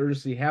friend, build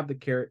urgency, have the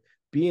carrot,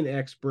 be an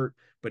expert,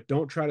 but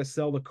don't try to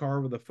sell the car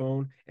over the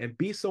phone, and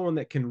be someone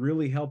that can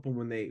really help them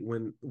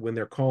when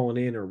they're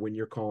calling in or when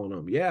you're calling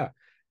them. Yeah,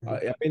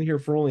 Mm-hmm. I've been here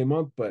for only a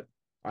month, but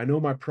I know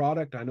my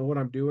product. I know what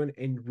I'm doing,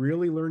 and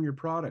really learn your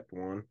product,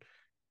 Juan.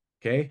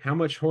 Okay, how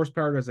much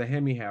horsepower does a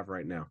Hemi have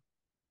right now?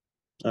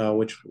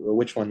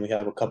 Which one? We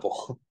have a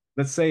couple.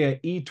 Let's say a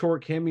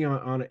e-torque Hemi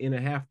in a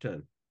half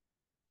ton.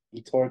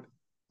 eTorque.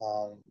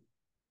 Um,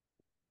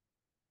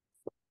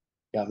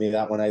 got me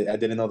that one. I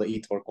didn't know the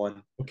eTorque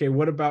one. Okay,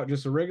 what about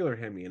just a regular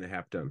Hemi in a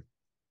half ton?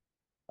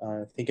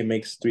 I think it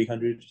makes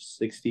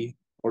 360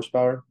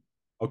 horsepower.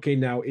 Okay,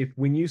 now if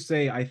when you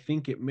say I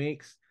think it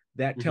makes,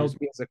 that Mm-hmm. tells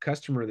me as a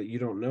customer that you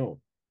don't know.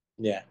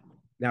 Yeah.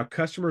 Now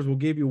customers will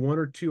give you one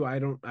or two I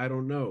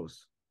don't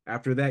knows.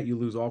 After that, you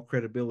lose all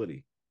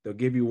credibility. They'll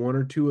give you one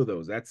or two of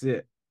those. That's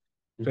it.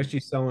 Mm-hmm. Especially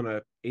selling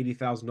a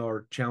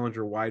 $80,000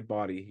 Challenger wide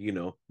body,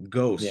 Yeah.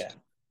 Ghost.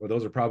 Well,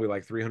 those are probably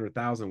like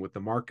 300,000 with the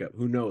markup.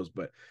 Who knows?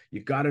 But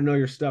you got to know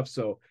your stuff.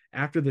 So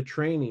after the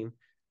training,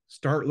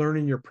 start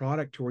learning your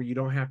product to where you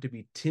don't have to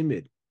be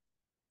timid.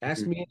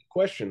 Ask Mm-hmm. me any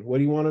question. What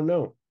do you want to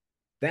know?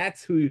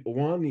 That's who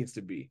Juan needs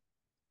to be.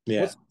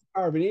 Yeah. What's the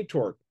power of an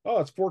e-torque? Oh,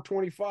 it's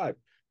 425.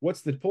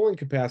 What's the pulling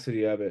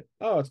capacity of it?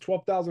 Oh, it's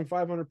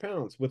 12,500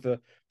 pounds with a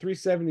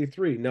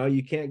 373. Now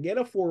you can't get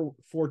a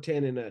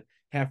 410 in a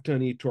half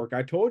ton e-torque.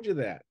 I told you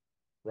that,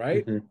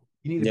 right? Mm-hmm.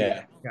 You need to be Yeah.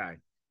 that guy.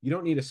 You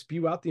don't need to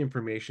spew out the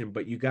information,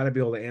 but you got to be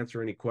able to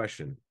answer any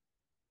question.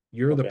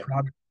 You're the Okay.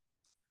 product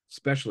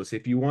specialist.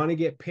 If you want to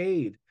get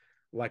paid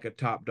like a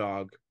top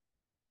dog,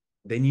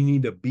 then you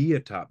need to be a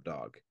top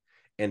dog.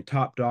 And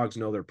top dogs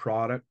know their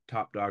product.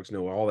 Top dogs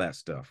know all that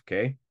stuff.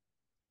 Okay.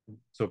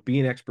 So be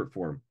an expert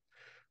for them.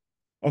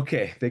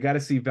 Okay. They got to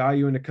see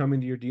value into coming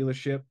to your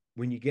dealership.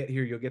 When you get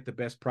here, you'll get the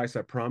best price,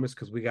 I promise,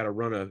 because we got to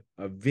run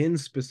a VIN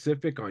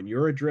specific on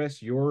your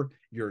address, your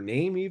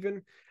name,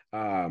 even.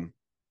 Um,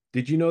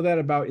 did you know that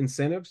about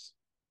incentives?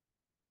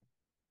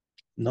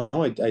 No,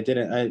 I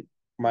didn't.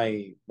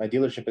 My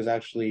dealership is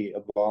actually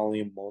a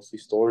volume mostly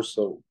store,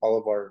 so all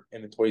of our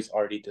inventory is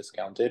already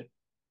discounted.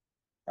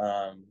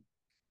 Um,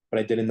 but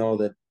I didn't know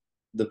that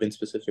the VIN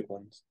specific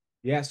ones.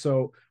 Yeah.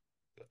 So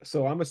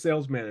I'm a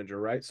sales manager,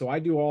 right? So I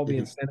do all the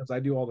Mm-hmm. incentives, I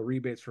do all the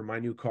rebates for my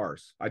new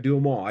cars. I do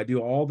them all. I do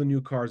all the new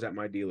cars at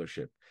my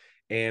dealership.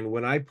 And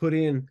when I put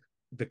in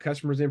the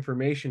customer's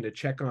information to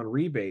check on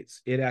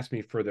rebates, it asks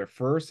me for their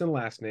first and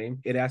last name,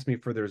 it asks me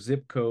for their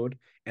zip code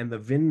and the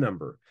VIN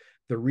number.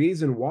 The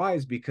reason why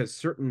is because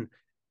certain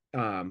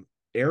um,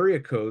 area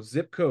codes,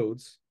 zip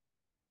codes,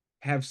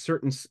 have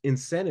certain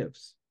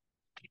incentives.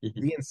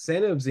 Mm-hmm. The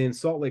incentives in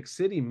Salt Lake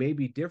City may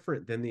be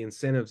different than the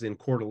incentives in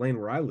Coeur d'Alene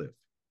where I live,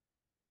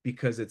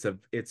 because it's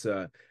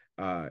a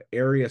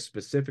area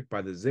specific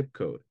by the zip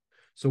code.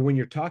 So when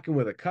you're talking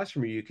with a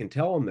customer, you can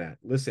tell them that,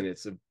 listen,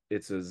 it's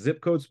a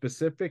zip code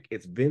specific,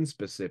 it's VIN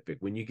specific.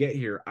 When you get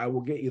here, I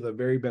will get you the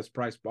very best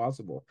price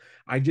possible.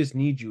 I just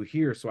need you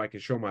here so I can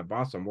show my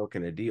boss I'm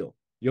working a deal.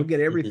 You'll get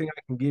Mm-hmm. everything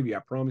I can give you. I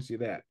promise you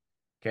that.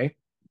 Okay.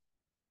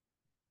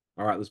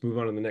 All right, let's move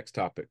on to the next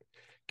topic.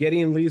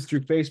 Getting leads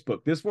through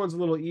Facebook. This one's a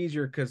little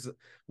easier because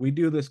we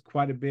do this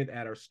quite a bit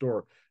at our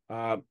store.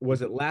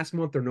 Was it last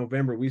month or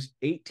November?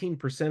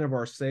 18% of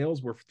our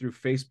sales were through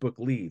Facebook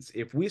leads.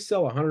 If we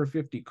sell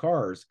 150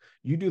 cars,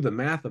 you do the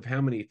math of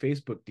how many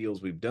Facebook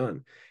deals we've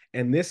done.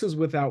 And this is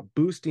without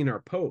boosting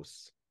our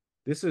posts.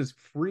 This is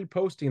free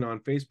posting on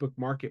Facebook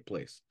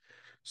Marketplace.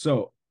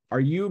 So are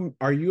you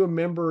a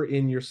member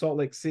in your Salt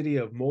Lake City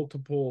of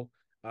multiple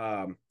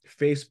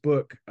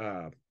Facebook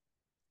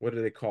what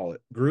do they call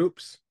it?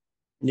 Groups?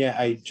 Yeah,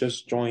 I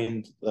just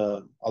joined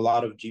a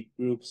lot of Jeep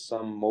groups,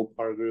 some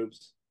Mopar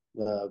groups,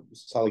 the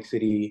Salt Lake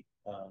City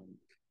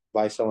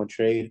buy, sell, and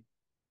trade,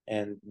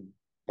 and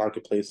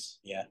marketplace.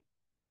 Yeah.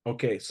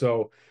 Okay,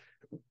 so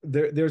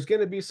there's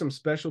going to be some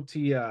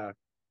specialty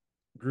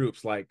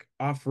groups like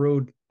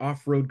off-road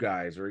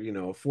guys,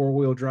 or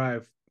four-wheel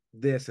drive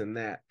this and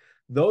that.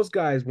 Those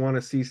guys want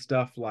to see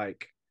stuff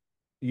like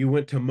you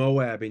went to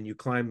Moab and you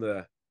climbed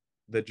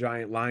the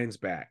giant lion's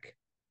back.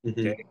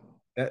 Okay.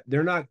 Hmm.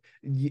 They're not.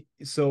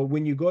 So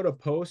when you go to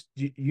post,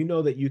 you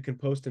know that you can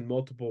post in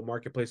multiple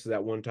marketplaces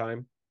at one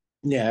time.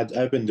 Yeah,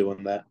 I've been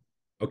doing that.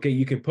 Okay,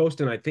 you can post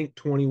in, I think,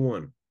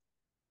 21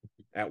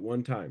 at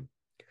one time,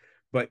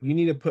 but you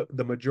need to put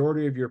the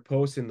majority of your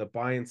posts in the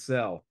buy and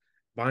sell,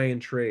 buy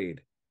and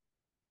trade,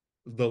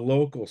 the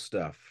local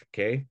stuff.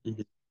 Okay.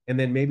 Hmm. And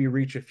then maybe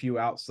reach a few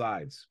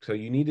outsides. So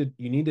you need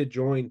to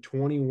join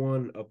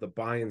 21 of the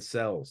buy and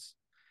sells.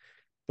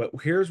 But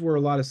here's where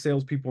a lot of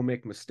salespeople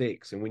make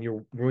mistakes. And when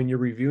you're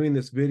reviewing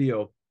this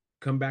video,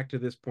 come back to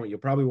this point. You'll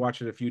probably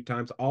watch it a few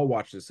times. I'll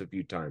watch this a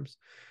few times.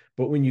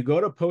 But when you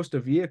go to post a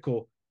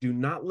vehicle, do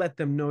not let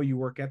them know you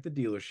work at the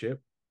dealership.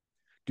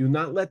 Do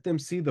not let them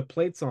see the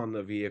plates on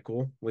the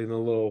vehicle with your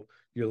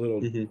little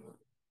Hmm.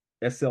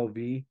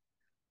 SLV.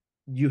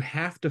 You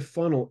have to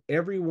funnel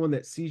everyone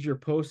that sees your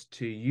post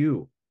to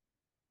you.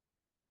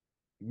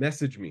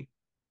 Message me,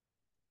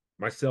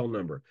 my cell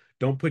number.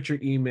 Don't put your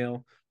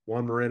email,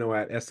 Juan Moreno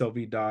at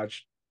SLV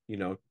Dodge.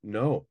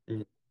 No.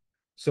 Hmm.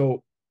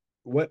 So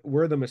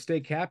where the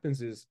mistake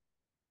happens is,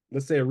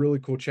 let's say a really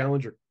cool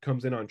Challenger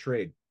comes in on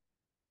trade,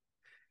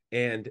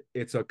 and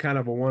it's a kind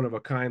of a one of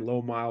a kind,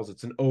 low miles.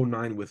 It's an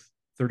 '09 with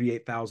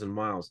 38,000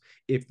 miles.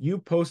 If you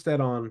post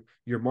that on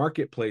your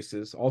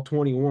marketplaces, all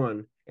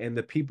 21, and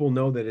the people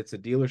know that it's a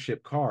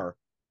dealership car,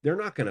 they're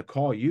not going to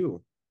call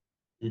you.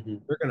 Hmm.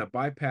 They're going to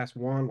bypass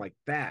Juan like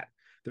that.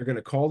 They're going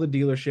to call the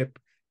dealership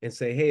and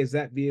say, hey, is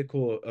that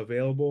vehicle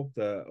available?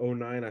 The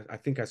 '09, I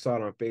think I saw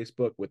it on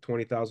Facebook with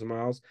 20,000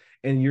 miles.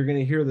 And you're going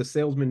to hear the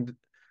salesman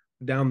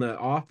down the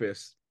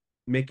office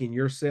making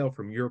your sale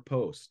from your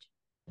post.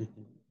 Hmm.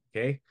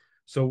 Okay.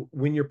 So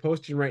when you're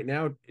posting right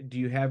now, do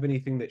you have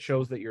anything that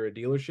shows that you're a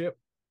dealership?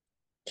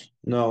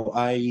 No,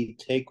 I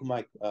take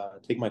my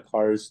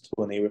cars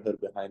to a neighborhood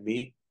behind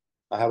me.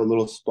 I have a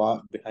little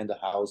spot behind the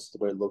house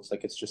where it looks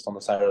like it's just on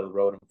the side of the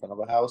road in front of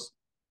a house.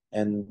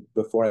 And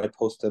before I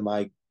post them,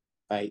 I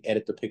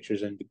edit the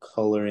pictures and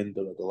color in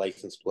the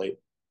license plate.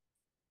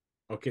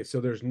 Okay. So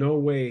there's no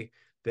way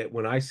that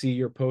when I see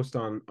your post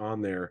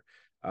on there,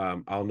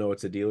 I'll know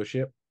it's a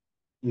dealership.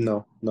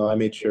 No, no, I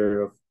made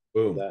sure of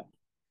Boom. that.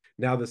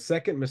 Now, the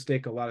second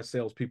mistake a lot of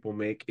salespeople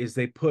make is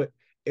they put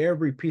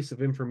every piece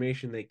of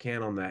information they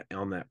can on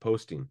that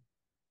posting,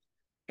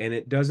 and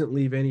it doesn't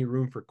leave any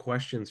room for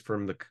questions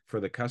for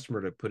the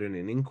customer to put in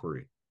an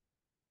inquiry,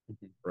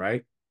 Mhm.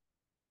 right?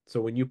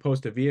 So when you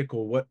post a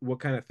vehicle, what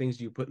kind of things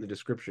do you put in the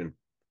description?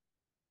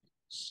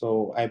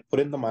 So I put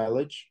in the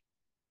mileage.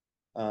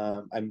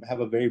 I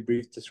have a very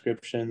brief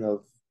description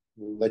of,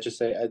 let's just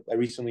say, I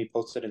recently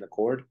posted an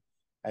Accord.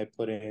 I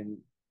put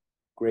in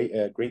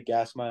great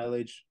gas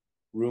mileage,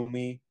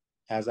 roomy,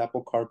 has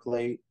Apple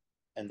CarPlay,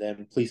 and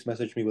then please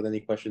message me with any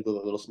questions with a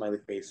little smiley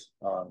face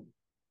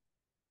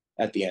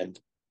at the end.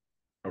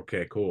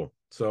 Okay, cool.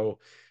 So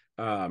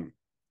um,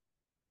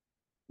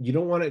 you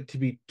don't want it to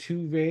be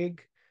too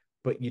vague,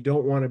 but you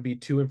don't want to be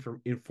too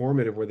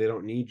informative where they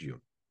don't need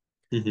you.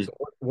 Hmm. So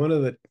one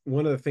of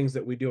the things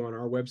that we do on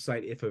our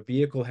website, if a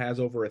vehicle has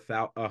over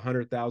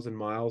 100,000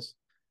 miles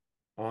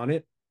on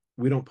it,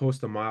 we don't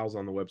post the miles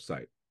on the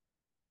website.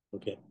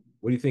 Okay.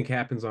 What do you think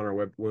happens on our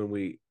web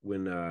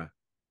when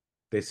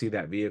they see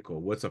that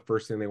vehicle? What's the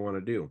first thing they want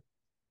to do?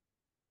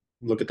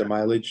 Look at the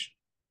mileage.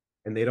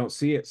 And they don't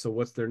see it. So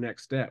what's their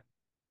next step?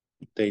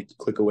 They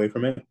click away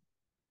from it.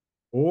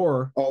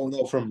 Or Oh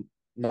no, from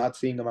not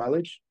seeing the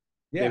mileage,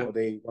 yeah,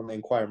 they want to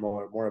inquire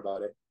more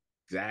about it.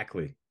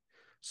 exactly.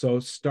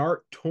 So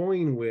start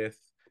toying with,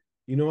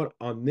 you know what,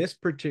 on this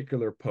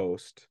particular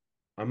post,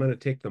 I'm going to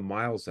take the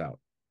miles out.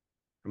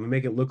 I'm gonna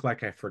make it look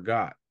like I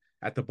forgot.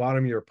 At the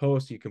bottom of your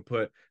post, you can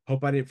put,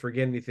 hope I didn't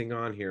forget anything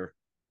on here.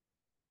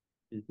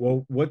 Hmm.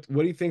 Well, what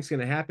do you think's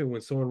gonna happen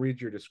when someone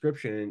reads your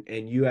description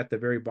and you at the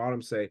very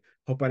bottom say,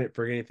 hope I didn't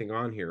forget anything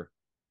on here?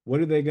 What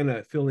are they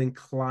gonna feel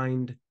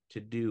inclined to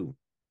do?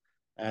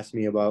 Ask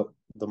me about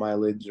the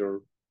mileage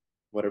or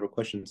whatever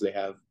questions they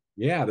have.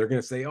 Yeah, they're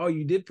gonna say, oh,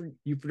 you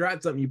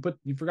forgot something.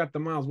 You forgot the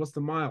miles. What's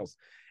the miles?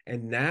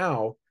 And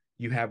now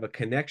you have a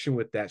connection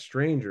with that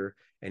stranger,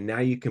 and now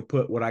you can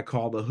put what I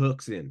call the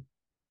hooks in.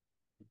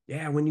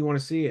 Yeah, when you want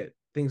to see it,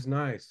 things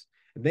nice.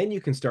 And then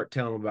you can start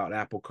telling them about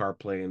Apple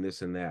CarPlay and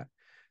this and that.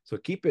 So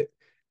keep it,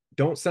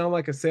 don't sound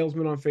like a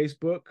salesman on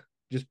Facebook.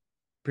 Just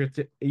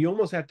pretend, you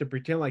almost have to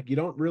pretend like you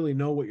don't really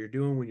know what you're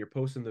doing when you're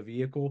posting the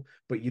vehicle,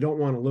 but you don't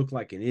want to look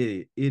like an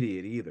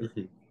idiot either.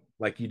 Hmm.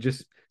 Like you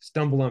just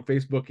stumble on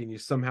Facebook and you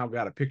somehow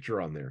got a picture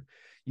on there.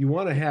 You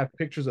want to have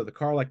pictures of the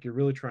car like you're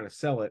really trying to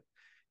sell it.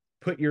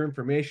 Put your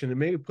information and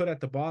maybe put at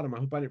the bottom, I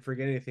hope I didn't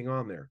forget anything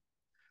on there.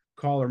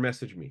 Call or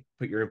message me,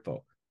 put your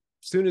info.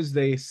 As soon as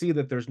they see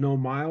that there's no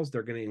miles,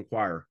 they're going to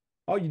inquire.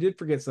 Oh, you did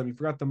forget something. You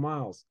forgot the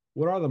miles.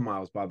 What are the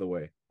miles, by the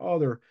way? Oh,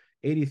 they're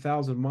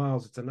 80,000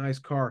 miles. It's a nice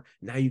car.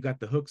 Now you got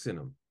the hooks in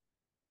them.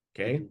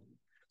 Okay. Hmm.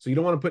 So you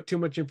don't want to put too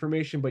much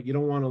information, but you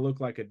don't want to look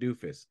like a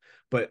doofus.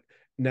 But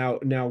now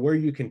where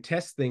you can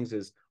test things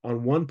is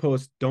on one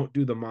post, don't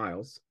do the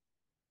miles.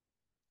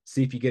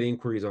 See if you get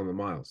inquiries on the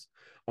miles.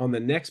 On the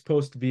next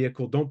post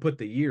vehicle, don't put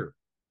the year.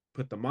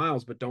 Put the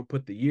miles, but don't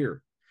put the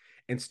year.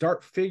 And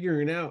start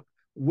figuring out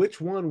which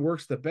one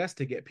works the best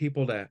to get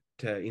people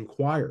to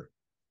inquire.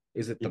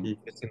 Is it the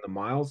Mm-hmm. missing the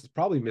miles? It's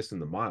probably missing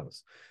the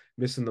miles,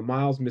 missing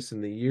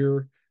the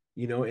year,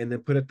 and then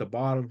put at the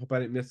bottom. Hope I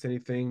didn't miss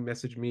anything.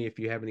 Message me if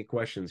you have any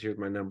questions. Here's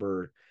my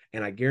number,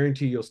 and I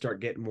guarantee you'll start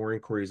getting more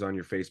inquiries on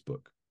your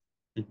Facebook.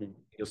 Mm-hmm.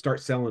 You'll start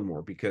selling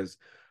more because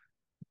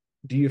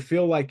do you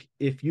feel like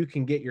if you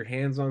can get your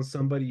hands on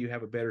somebody, you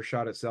have a better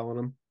shot at selling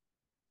them?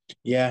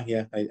 Yeah,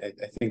 yeah, I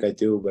think I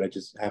do, but I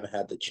just haven't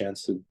had the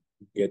chance to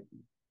get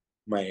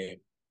my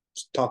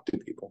talk to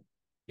people.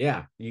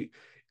 Yeah,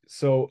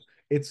 so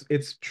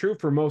it's true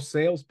for most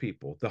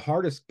salespeople. The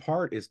hardest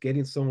part is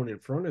getting someone in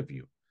front of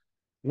you.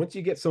 Once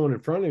you get someone in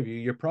front of you,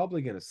 you're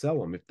probably going to sell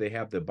them if they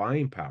have the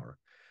buying power.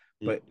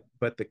 But Mm-hmm.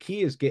 but the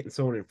key is getting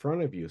someone in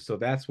front of you. So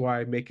that's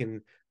why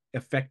making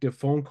effective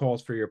phone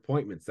calls for your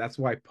appointments. That's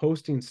why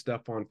posting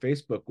stuff on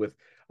Facebook with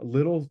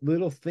little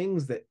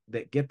things that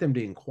get them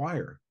to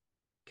inquire.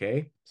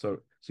 Okay. So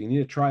you need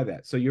to try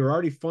that. So you're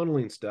already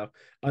funneling stuff.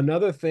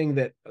 Another thing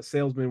that a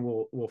salesman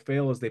will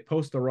fail is they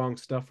post the wrong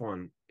stuff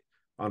on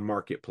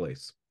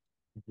Marketplace.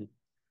 Mm-hmm.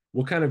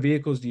 What kind of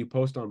vehicles do you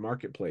post on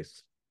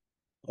Marketplace?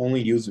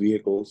 Only used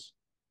vehicles,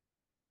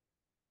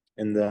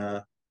 and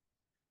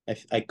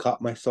I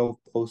caught myself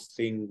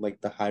posting like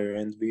the higher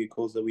end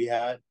vehicles that we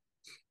had.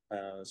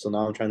 So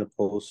now I'm trying to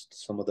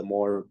post some of the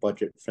more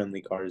budget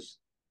friendly cars.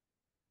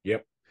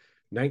 Yep.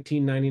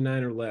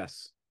 1999 or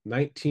less.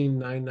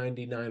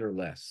 19,999 or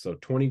less. So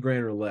 20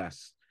 grand or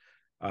less.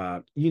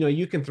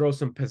 You can throw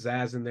some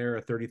pizzazz in there,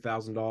 a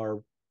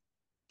 $30,000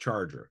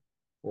 Charger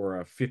or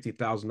a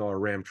 $50,000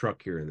 Ram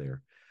truck here and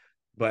there.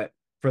 But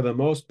for the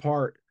most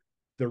part,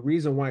 the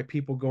reason why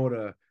people go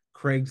to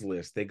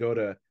Craigslist, they go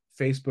to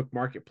Facebook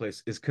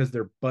Marketplace is because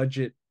they're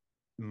budget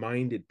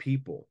minded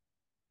people.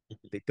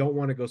 They don't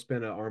want to go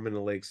spend an arm and a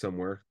leg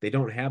somewhere. They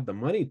don't have the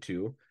money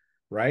to,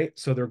 right?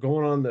 So they're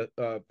going on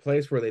the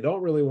place where they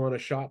don't really want to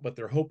shop, but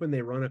they're hoping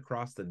they run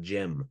across the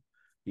gem,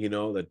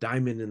 the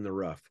diamond in the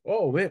rough.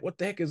 Oh man, what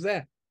the heck is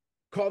that?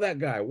 Call that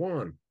guy,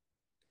 Juan.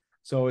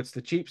 So it's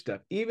the cheap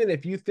stuff. Even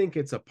if you think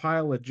it's a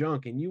pile of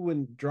junk and you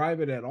wouldn't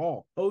drive it at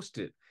all, post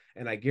it.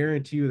 And I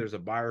guarantee you there's a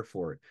buyer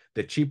for it.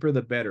 The cheaper,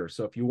 the better.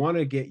 So if you want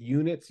to get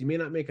units, you may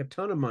not make a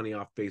ton of money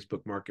off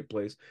Facebook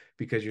Marketplace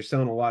because you're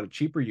selling a lot of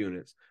cheaper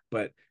units.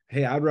 But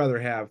hey, I'd rather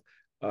have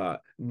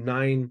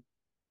nine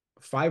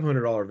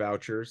 $500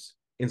 vouchers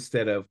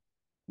instead of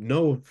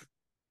no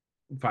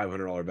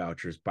 $500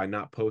 vouchers by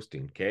not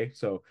posting. Okay.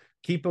 So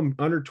keep them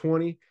under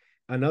 20.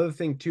 Another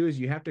thing too is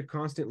you have to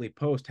constantly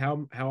post.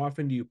 How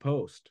often do you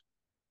post?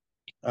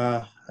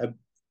 Uh, I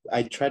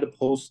I try to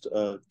post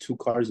 2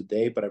 cars a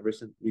day, but I've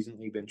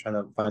recently been trying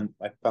to find.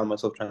 I found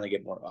myself trying to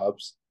get more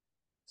ups,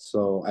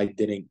 so I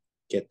didn't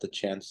get the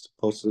chance to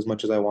post as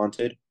much as I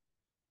wanted.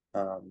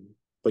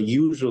 But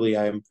usually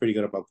I am pretty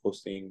good about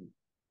posting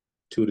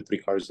 2 to 3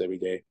 cars every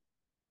day.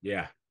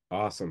 Yeah,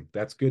 awesome.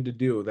 That's good to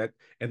do.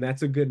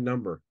 That's a good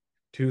number.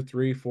 Two,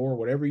 three, four,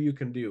 whatever you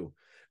can do.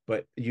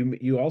 But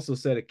you also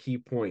said a key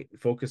point,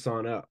 focus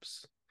on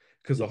ups.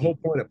 Because the whole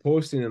Hmm. point of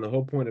posting and the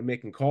whole point of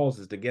making calls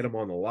is to get them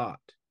on the lot.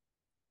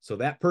 So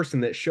that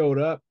person that showed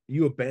up,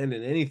 you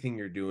abandon anything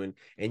you're doing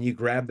and you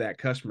grab that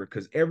customer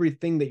because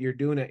everything that you're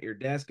doing at your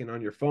desk and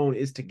on your phone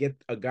is to get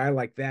a guy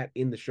like that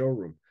in the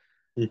showroom.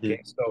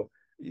 Okay.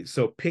 Hmm.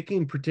 So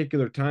picking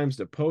particular times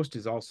to post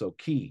is also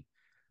key.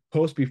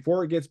 Post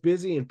before it gets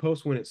busy and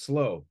post when it's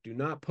slow. Do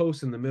not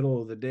post in the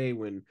middle of the day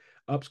when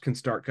ups can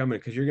start coming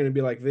because you're going to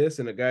be like this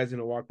and a guy's going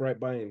to walk right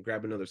by and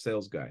grab another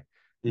sales guy.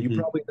 You Hmm.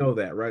 probably know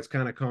that, right? It's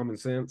kind of common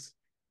sense.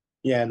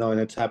 Yeah, no, and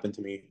it's happened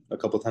to me a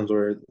couple times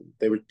where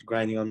they were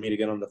grinding on me to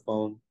get on the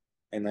phone,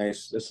 and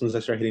as soon as I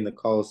start hitting the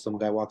calls, some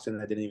guy walks in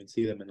and I didn't even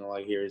see them, and all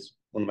I hear is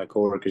one of my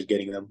coworkers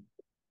getting them.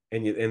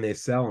 And they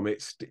sell them.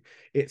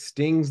 It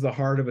stings the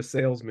heart of a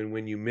salesman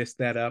when you miss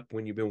that up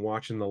when you've been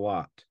watching the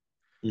lot.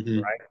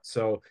 Hmm. Right.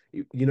 So,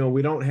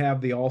 we don't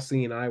have the all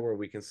seeing eye where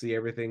we can see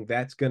everything.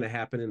 That's going to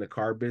happen in the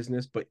car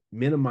business, but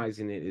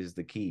minimizing it is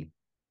the key.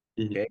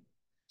 Hmm. Okay.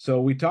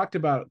 So we talked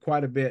about it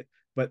quite a bit,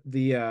 but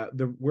the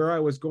where I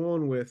was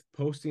going with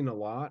posting a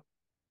lot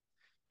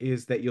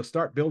is that you'll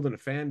start building a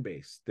fan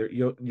base.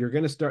 You're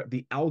going to start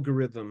the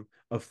algorithm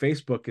of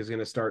Facebook is going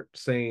to start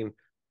saying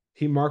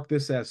he marked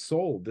this as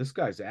sold. This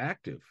guy's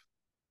active,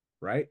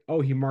 right?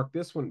 Oh, he marked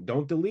this one.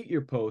 Don't delete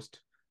your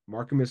post.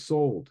 Mark him as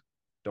sold.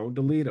 Don't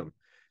delete them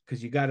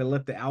because you got to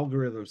let the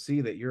algorithm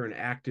see that you're an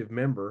active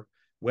member.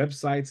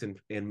 Websites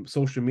and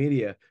social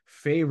media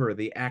favor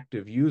the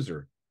active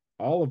user.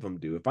 All of them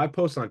do. If I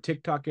post on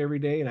TikTok every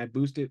day and I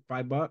boost it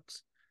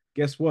 $5,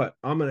 guess what?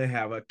 I'm going to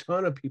have a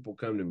ton of people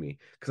come to me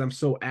because I'm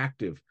so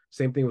active.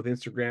 Same thing with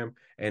Instagram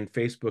and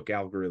Facebook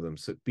algorithms.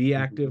 So be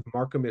Hmm. active,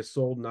 mark them as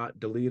sold, not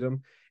delete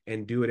them,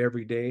 and do it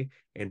every day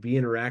and be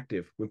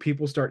interactive. When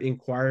people start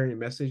inquiring and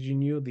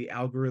messaging you, the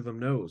algorithm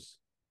knows.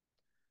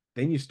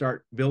 then you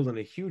start building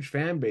a huge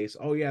fan base.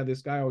 Oh yeah,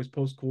 this guy always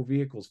posts cool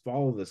vehicles.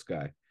 Follow this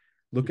guy.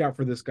 Look out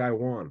for this guy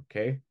Juan.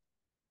 Okay.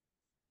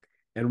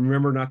 And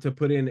remember not to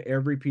put in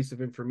every piece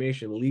of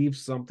information. Leave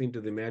something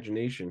to the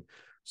imagination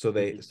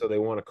Mhm. so they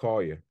want to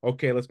call you.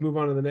 Okay, let's move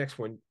on to the next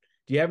one.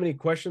 Do you have any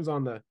questions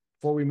on the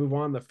before we move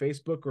on the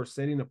Facebook or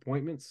setting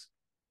appointments?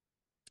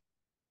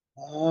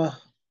 Uh,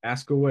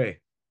 Ask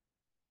away.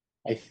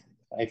 I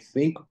I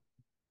think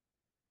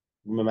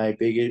my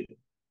biggest,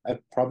 I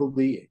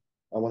probably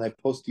when I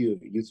post you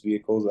used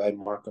vehicles, I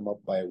mark them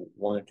up by $1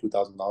 or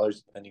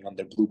 $2,000 depending on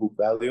their blue book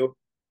value.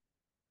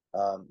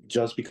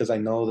 Just because I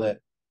know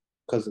that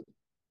because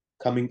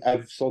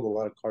I've sold a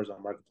lot of cars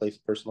on marketplace,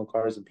 personal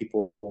cars, and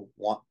people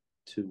want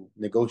to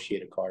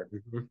negotiate a car,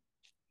 Mhm.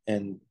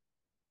 and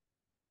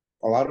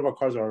a lot of our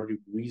cars are already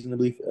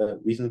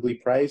reasonably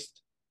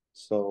priced.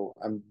 So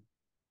I'm,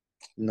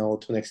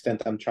 to an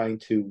extent, I'm trying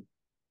to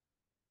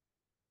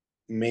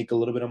make a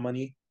little bit of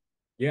money.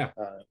 Yeah,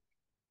 Uh,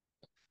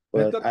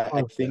 that's but nothing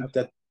wrong with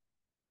that.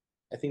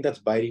 I think that's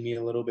biting me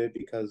a little bit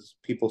because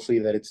people see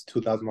that it's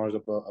 $2,000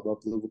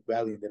 above blue book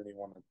value, and then they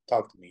want to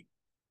talk to me.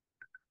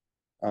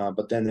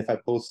 But then if I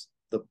post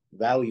the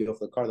value of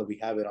the car that we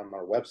have it on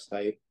our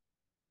website,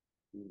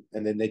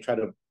 and then they try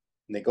to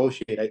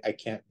negotiate, I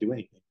can't do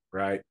anything.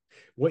 Right.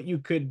 What you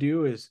could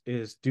do is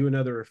do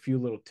another a few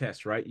little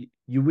tests, right?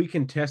 We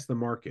can test the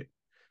market.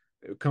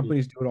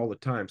 Companies do it all the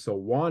time. So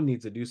Juan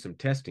needs to do some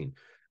testing.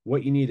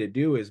 What you need to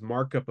do is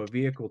mark up a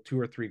vehicle 2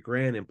 or 3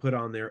 grand and put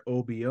on their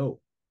OBO.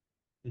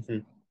 Mm-hmm.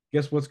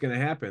 Guess what's going to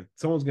happen?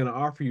 Someone's going to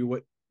offer you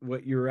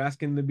what you're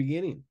asking in the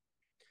beginning.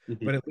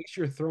 Mm-hmm. But at least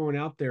you're throwing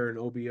out there an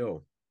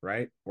OBO,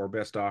 right? Or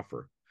best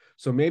offer.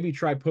 So maybe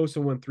try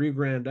posting one 3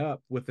 grand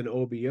up with an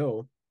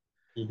OBO,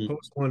 Mm-hmm.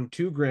 post one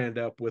 2 grand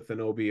up with an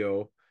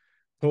OBO,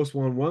 post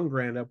one 1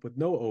 grand up with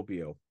no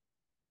OBO,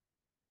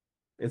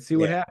 and see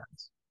what Yeah.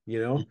 happens,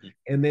 Mm-hmm.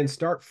 and then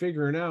start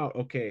figuring out,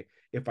 okay,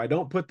 if I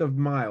don't put the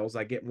miles,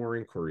 I get more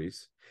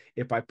inquiries.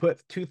 If I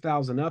put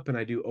 2,000 up and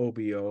I do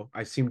OBO,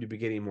 I seem to be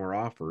getting more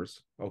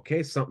offers.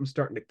 Okay, something's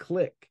starting to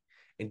click,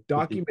 and Mm-hmm.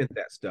 document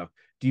that stuff.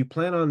 Do you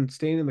plan on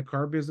staying in the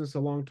car business a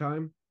long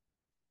time?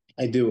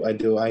 I do. I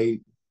do. I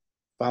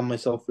found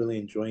myself really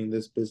enjoying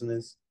this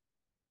business.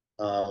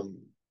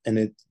 And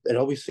it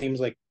always seems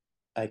like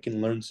I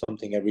can learn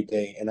something every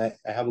day. And I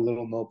have a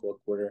little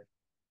notebook where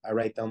I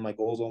write down my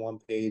goals on one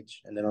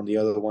page, and then on the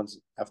other ones,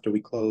 after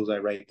we close, I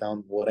write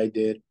down what I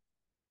did,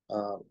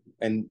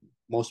 and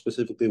most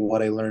specifically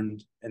what I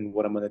learned and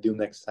what I'm gonna do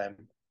next time.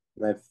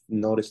 And I've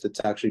noticed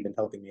it's actually been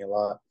helping me a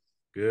lot.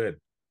 Good,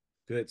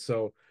 good.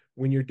 So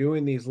when you're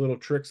doing these little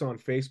tricks on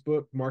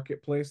Facebook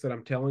Marketplace that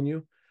I'm telling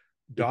you,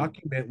 Mm-hmm.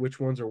 document which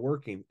ones are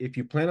working. If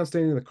you plan on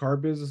staying in the car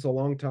business a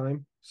long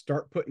time,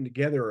 start putting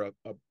together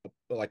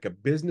like a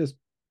business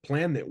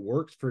plan that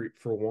works for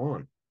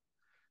Juan.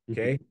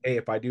 Okay. Mm-hmm. Hey,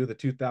 if I do the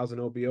 2000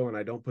 OBO and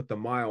I don't put the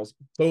miles,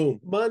 boom,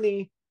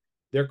 money.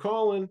 They're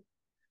calling.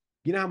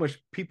 You know how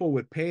much people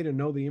would pay to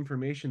know the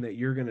information that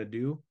you're going to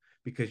do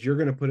because you're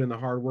going to put in the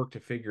hard work to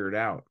figure it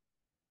out.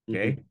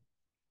 Okay. Mm-hmm.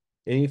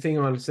 Anything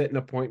on setting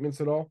appointments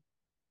at all?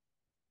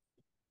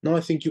 No, I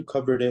think you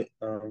covered it.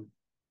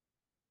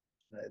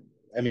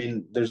 I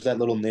mean, there's that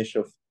little niche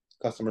of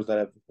customers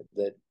that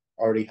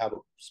already have a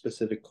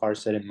specific car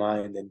set in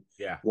mind and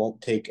Yeah.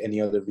 won't take any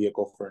other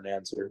vehicle for an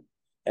answer.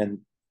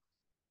 And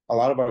a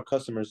lot of our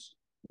customers,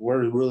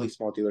 we're a really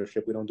small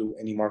dealership. We don't do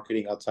any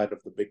marketing outside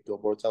of the big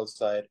billboards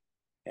outside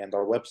and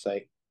our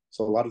website.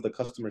 So a lot of the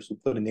customers who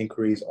put in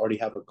inquiries already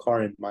have a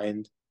car in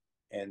mind,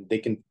 and they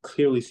can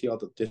clearly see all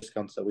the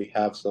discounts that we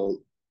have.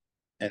 So,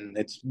 and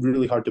it's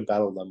really hard to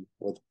battle them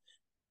with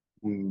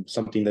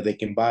something that they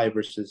can buy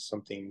versus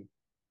something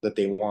that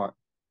they want.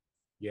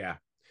 Yeah.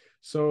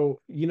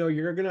 So,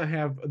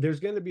 there's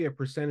going to be a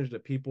percentage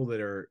of people that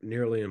are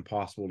nearly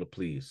impossible to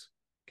please.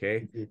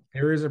 Okay. Mm-hmm.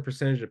 There is a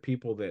percentage of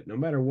people that no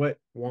matter what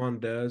Juan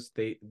does,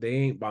 they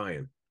ain't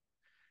buying.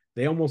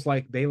 They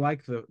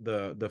like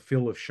the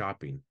feel of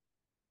shopping.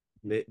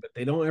 But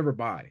they don't ever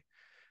buy.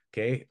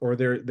 Okay. Or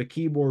they're the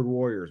keyboard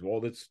warriors.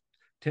 Well, that's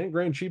 10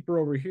 grand cheaper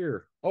over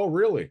here. Oh,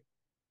 really?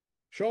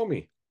 Show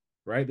me.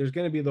 Right. There's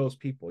going to be those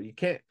people. You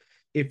can't,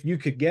 if you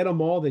could get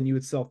them all, then you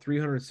would sell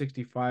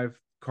 365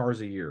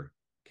 cars a year.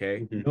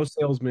 Okay. Mm-hmm. No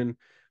salesman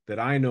that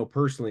I know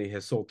personally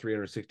has sold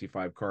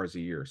 365 cars a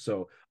year.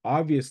 So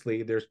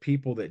obviously, there's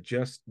people that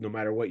just no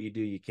matter what you do,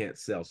 you can't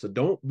sell. So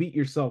don't beat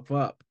yourself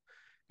up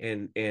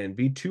and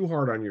be too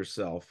hard on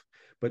yourself,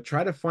 but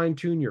try to fine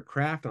tune your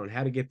craft on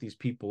how to get these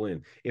people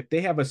in. If they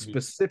have a Mm-hmm.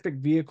 specific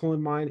vehicle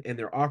in mind and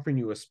they're offering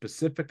you a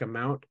specific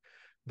amount,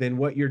 then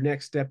what your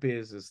next step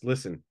is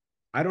listen,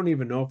 I don't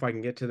even know if I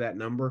can get to that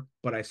number,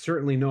 but I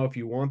certainly know if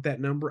you want that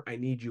number, I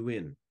need you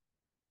in.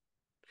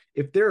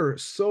 If they're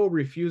so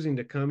refusing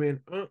to come in,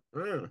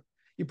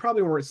 you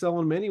probably weren't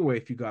selling them anyway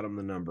if you got them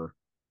the number.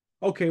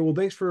 Okay, well,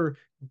 thanks for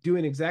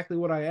doing exactly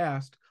what I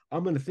asked.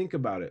 I'm going to think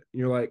about it. And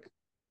you're like,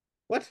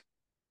 what?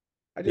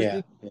 I just Yeah.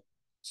 need.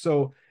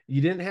 So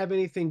you didn't have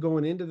anything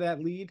going into that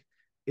lead.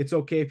 It's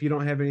okay if you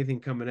don't have anything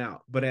coming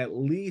out, but at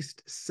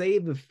least say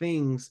the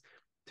things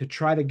to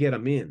try to get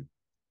them in.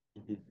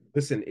 Mhm.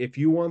 Listen, if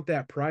you want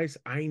that price,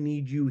 I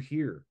need you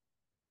here.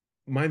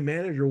 My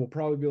manager will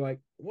probably be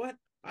like, "What?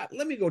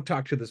 Let me go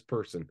talk to this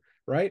person,"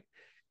 right?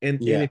 And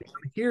Yeah. if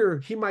I'm here,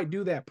 he might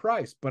do that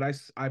price, but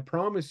I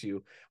promise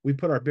you, we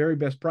put our very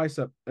best price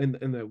up in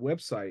the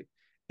website,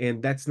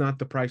 and that's not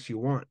the price you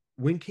want.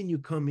 When can you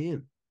come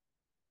in?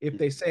 If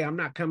they Mhm. say I'm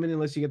not coming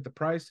unless you get the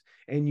price,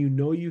 and you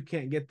know you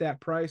can't get that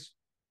price,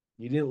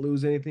 you didn't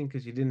lose anything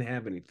because you didn't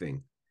have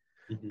anything.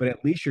 Mhm. But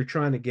at least you're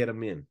trying to get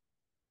them in.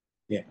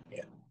 Yeah.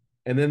 Yeah.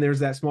 And then there's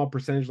that small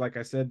percentage, like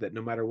I said, that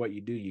no matter what you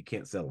do, you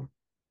can't sell them.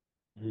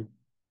 Mhm.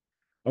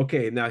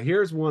 Okay, now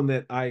here's one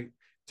that I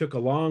took a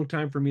long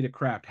time for me to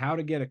craft: how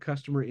to get a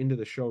customer into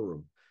the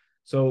showroom.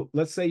 So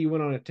let's say you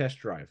went on a test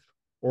drive,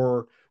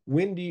 or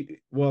when do you,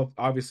 well,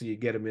 obviously you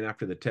get them in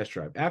after the test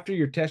drive. After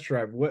your test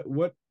drive,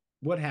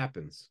 what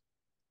happens?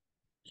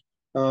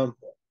 Um,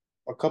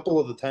 a couple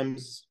of the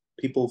times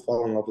people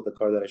fall in love with the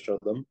car that I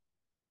showed them,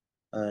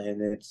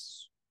 and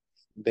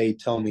they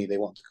tell me they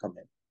want to come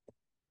in.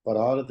 But a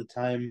lot of the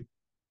time,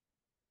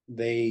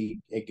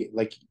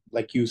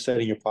 like you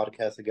said in your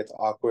podcast, it gets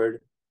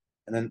awkward,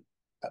 and then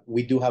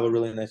we do have a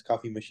really nice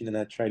coffee machine, and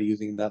I tried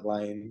using that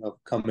line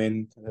of "come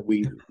in."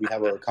 We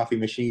have a coffee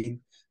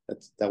machine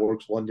that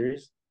works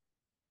wonders.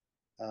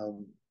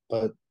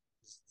 But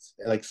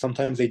like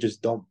sometimes they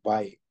just don't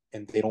buy it,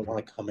 and they don't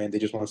want to come in. They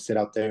just want to sit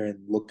out there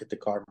and look at the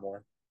car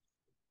more.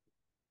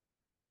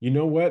 You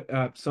know what?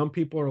 Some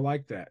people are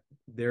like that.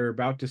 They're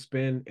about to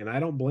spend, and I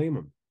don't blame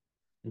them.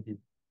 Mhm.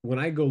 When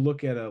I go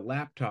look at a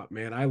laptop,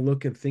 man, I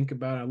look and think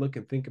about it. I look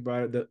and think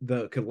about it.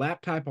 The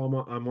laptop I'm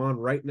on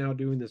right now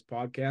doing this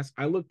podcast,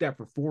 I looked at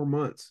for 4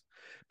 months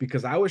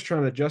because I was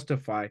trying to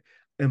justify,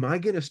 am I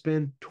going to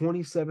spend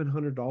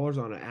 $2,700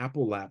 on an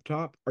Apple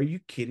laptop? Are you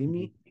kidding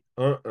me?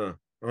 Mhm. Uh-uh.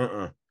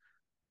 Uh-uh.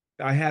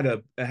 I had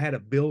to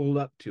build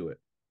up to it.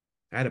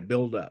 I had to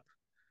build up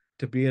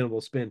to be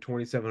able to spend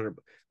 2,700.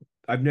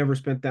 I've never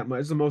spent that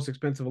much. It's the most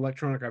expensive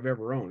electronic I've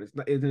ever owned. It's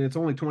not, and it's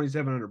only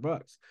 2,700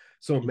 bucks.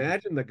 So Mhm.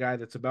 imagine the guy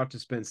that's about to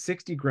spend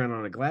 60 grand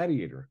on a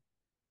Gladiator,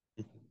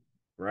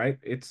 right?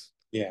 It's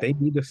Yeah. they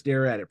need to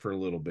stare at it for a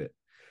little bit.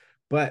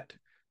 But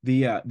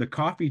the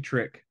coffee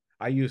trick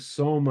I use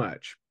so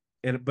much,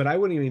 and but I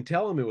wouldn't even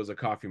tell him it was a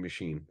coffee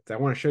machine. I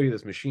want to show you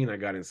this machine I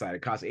got inside.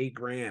 It costs 8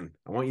 grand.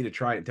 I want you to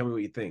try it and tell me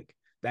what you think.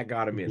 That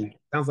got him in. Mhm.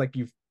 Sounds like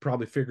you've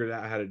probably figured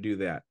out how to do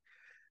that.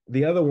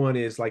 The other one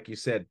is, like you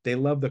said, they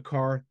love the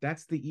car.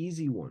 That's the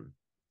easy one.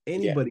 Yeah.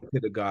 Anybody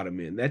could have got them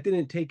in. That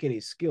didn't take any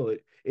skill.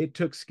 It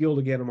took skill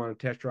to get them on a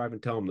test drive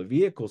and tell them the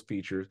vehicle's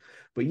features,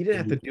 but you didn't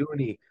have to Mhm. do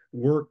any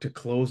work to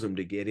close them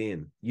to get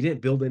in. You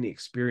didn't build any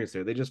experience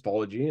there. They just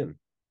followed you in.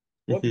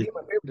 Well, if you get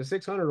my Mhm. paper to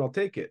 600, I'll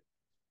take it.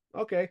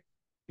 Okay.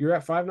 You're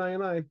at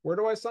 599. Where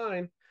do I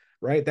sign?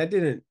 Right? That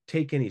didn't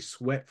take any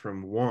sweat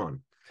from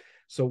Juan.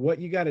 So what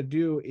you got to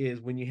do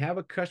is when you have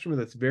a customer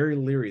that's very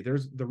leery,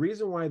 there's the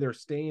reason why they're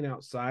staying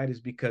outside is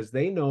because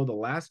they know the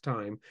last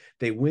time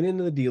they went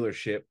into the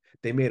dealership,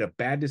 they made a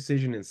bad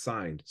decision and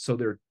signed. So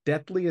they're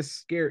deathly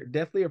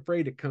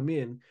afraid to come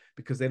in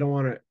because they don't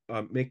want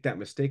to make that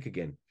mistake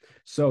again.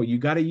 So you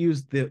got to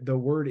use the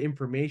word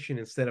information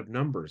instead of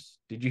numbers.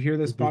 Did you hear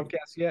this Mhm.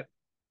 podcast yet?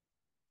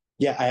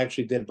 Yeah, I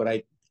actually did, but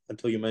I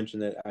until you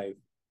mentioned it,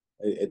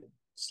 it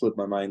slipped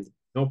my mind.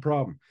 No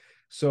problem.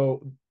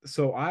 So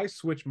I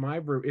switched my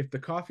verb. If the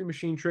coffee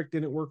machine trick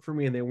didn't work for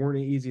me and they weren't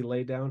an easy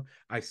lay down,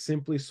 I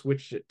simply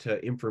switched it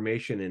to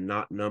information and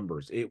not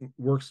numbers. It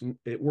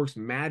works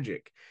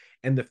magic.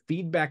 And the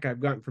feedback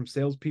I've gotten from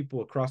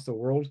salespeople across the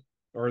world,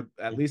 or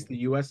at least Mhm. the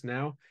US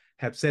now,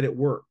 have said it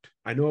worked.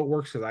 I know it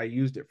works because I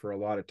used it for a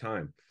lot of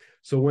time.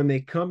 So when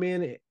they come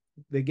in,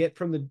 they get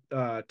from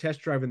the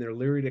test drive and they're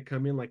leery to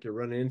come in like you're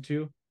running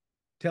into,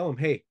 tell them,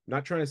 hey,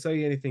 not trying to sell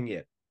you anything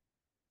yet.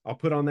 I'll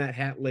put on that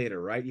hat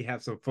later, right? You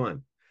have some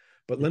fun.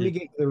 But let me Mhm.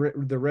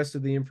 get the rest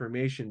of the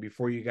information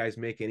before you guys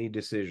make any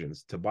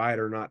decisions to buy it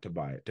or not to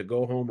buy it, to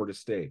go home or to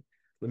stay.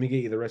 Let me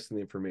get you the rest of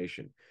the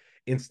information.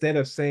 Instead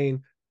of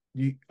saying,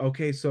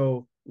 okay,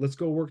 so let's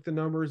go work the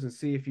numbers and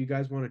see if you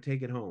guys want to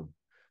take it home.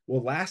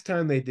 Well, last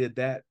time they did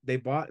that, they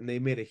bought and they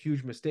made a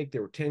huge mistake. They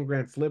were 10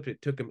 grand flipped.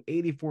 It took them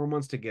 84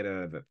 months to get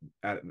out of it,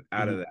 out of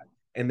Mhm. that.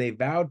 And they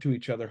vowed to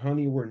each other,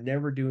 honey, we're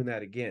never doing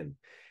that again.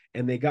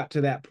 And they got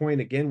to that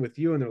point again with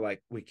you, and they're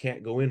like, we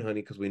can't go in,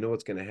 honey, because we know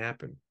what's going to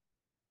happen.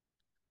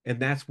 And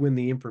that's when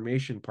the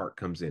information part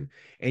comes in.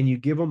 And you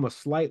give them a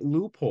slight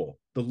loophole.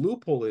 The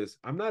loophole is,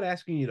 I'm not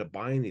asking you to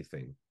buy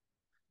anything.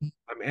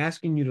 I'm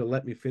asking you to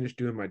let me finish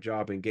doing my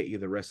job and get you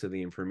the rest of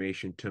the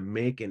information to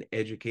make an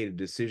educated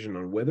decision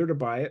on whether to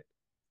buy it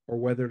or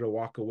whether to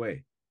walk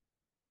away.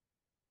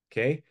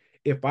 Okay.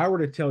 If I were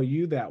to tell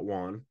you that,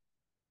 Juan,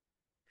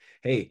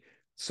 hey,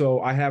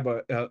 so I have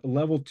a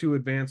level 2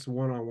 advanced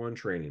one-on-one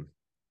training,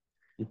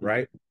 Mhm.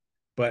 right?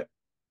 But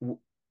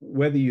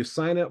whether you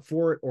sign up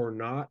for it or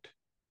not,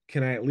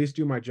 can I at least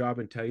do my job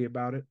and tell you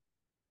about it?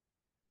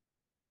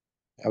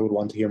 I would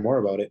want to hear more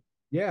about it.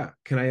 Yeah.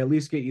 Can I at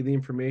least get you the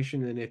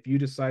information? And if you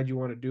decide you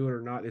want to do it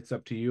or not, it's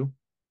up to you.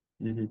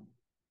 Mhm.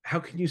 How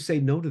can you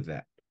say no to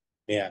that?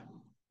 Yeah.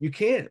 You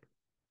can't.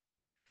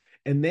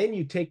 And then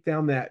you take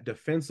down that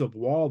defensive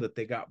wall that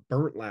they got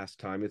burnt last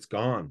time. It's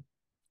gone.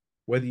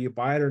 Whether you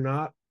buy it or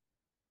not,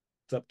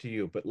 it's up to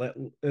you. But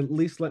at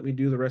least let me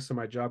do the rest of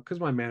my job because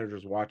my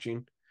manager's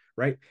watching,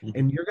 right? Mm-hmm.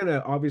 And you're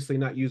gonna obviously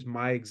not use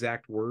my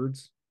exact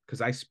words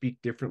because I speak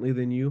differently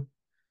than you.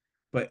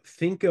 But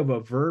think of a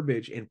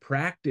verbiage and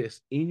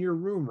practice in your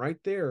room right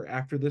there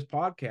after this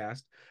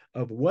podcast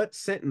of what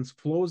sentence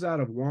flows out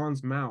of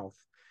Juan's mouth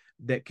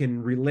that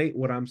can relate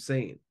what I'm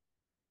saying.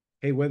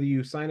 Hey, whether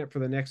you sign up for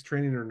the next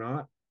training or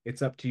not,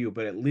 it's up to you,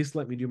 but at least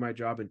let me do my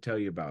job and tell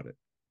you about it.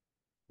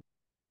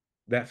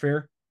 That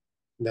fair?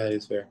 That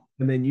is fair.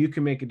 And then you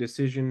can make a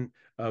decision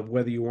of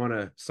whether you want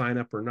to sign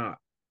up or not.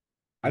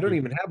 I don't Mm-hmm.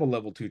 even have a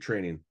level 2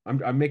 training.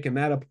 I'm making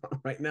that up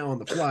right now on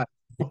the fly.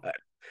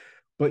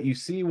 But you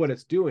see what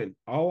it's doing.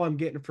 All I'm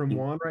getting from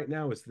Juan right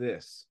now is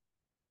this.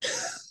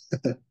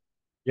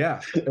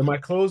 Yeah. Am I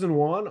closing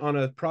Juan on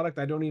a product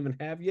I don't even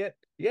have yet?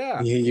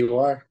 Yeah. Yeah, you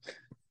are.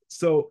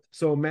 So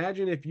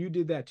imagine if you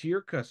did that to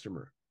your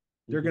customer.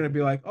 They're going to Mm-hmm.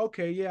 be like,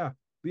 okay, yeah,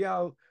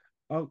 I'll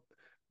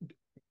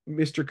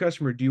Mr.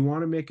 Customer, do you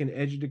want to make an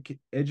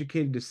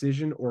educated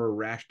decision or a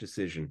rash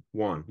decision?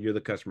 Juan, you're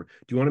the customer.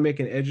 Do you want to make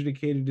an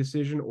educated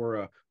decision or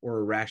a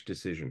rash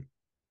decision?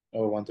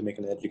 Or want to make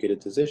an educated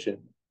decision.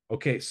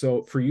 Okay,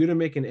 so for you to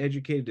make an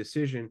educated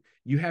decision,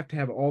 you have to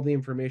have all the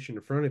information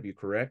in front of you,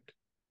 correct?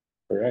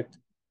 Correct.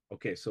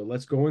 Okay, so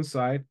let's go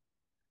inside.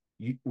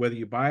 Whether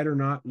you buy it or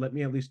not, let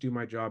me at least do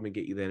my job and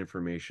get you that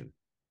information.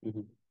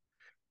 Mm-hmm.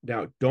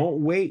 Now,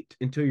 don't wait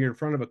until you're in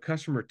front of a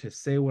customer to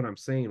say what I'm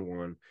saying,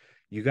 Juan.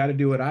 You got to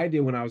do what I did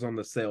when I was on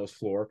the sales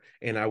floor,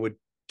 and I would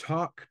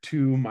talk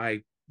to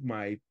my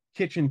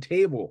kitchen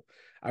table.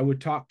 I would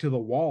talk to the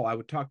wall. I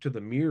would talk to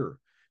the mirror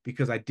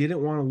because I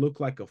didn't want to look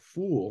like a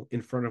fool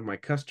in front of my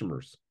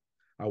customers.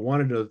 I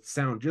wanted to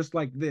sound just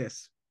like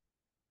this,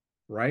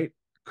 right?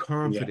 Yeah.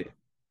 Confident.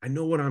 I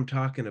know what I'm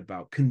talking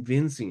about.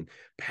 Convincing,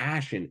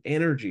 passion,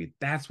 energy.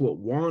 That's what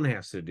Juan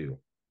has to do.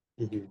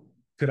 Mm-hmm.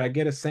 Could I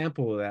get a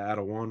sample of that out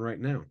of Juan right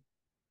now?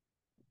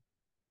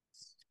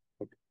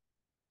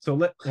 So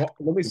let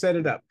me set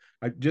it up.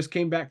 I just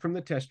came back from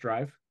the test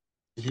drive,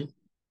 Mm-hmm.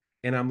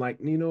 and I'm like,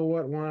 you know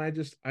what, Juan?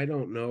 I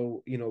don't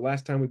know.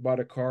 Last time we bought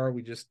a car,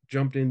 we just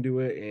jumped into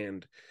it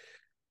and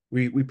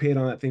we paid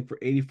on that thing for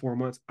 84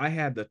 months. I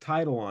had the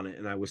title on it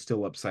and I was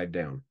still upside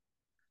down.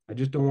 I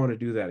just don't want to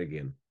do that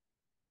again.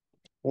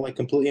 Well, I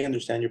completely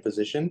understand your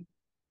position.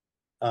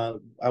 I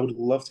would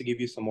love to give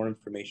you some more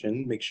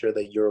information, make sure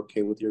that you're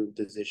okay with your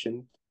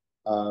decision.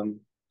 Um,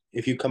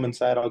 if you come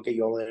inside, I'll get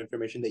you all the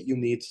information that you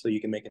need so you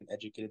can make an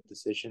educated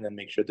decision and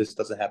make sure this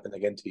doesn't happen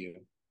again to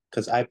you.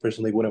 Because I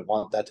personally wouldn't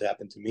want that to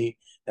happen to me,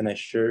 and I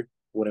sure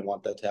wouldn't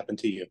want that to happen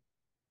to you.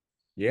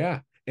 Yeah.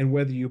 And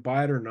whether you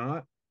buy it or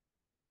not,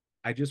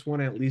 I just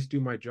want to at least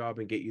do my job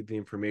and get you the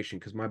information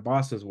because my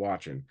boss is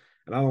watching.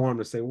 And I don't want him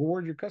to say, well,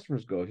 where'd your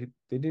customers go?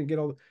 They didn't get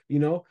all.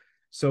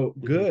 So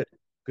Mm-hmm.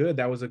 good.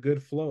 That was a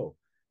good flow.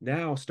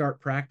 Now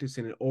start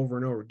practicing it over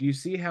and over. Do you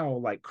see how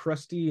like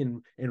crusty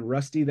and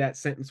rusty that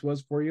sentence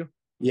was for you?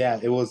 Yeah,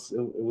 it was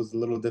a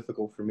little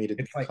difficult for me to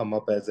It's like come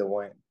up as it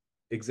went.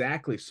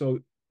 exactly. So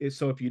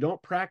if you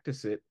don't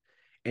practice it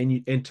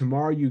and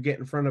tomorrow you get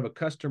in front of a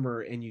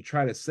customer and you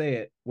try to say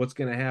it, what's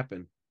going to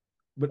happen?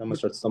 But I'm gonna but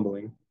start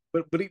stumbling.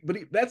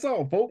 that's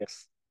all, Yeah.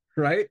 folks.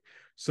 Right.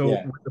 So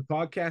Yeah. when the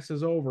podcast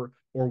is over,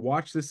 or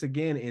watch this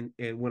again,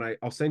 and when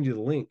I'll send you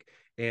the link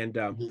and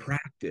Mhm.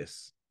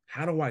 practice.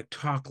 How do I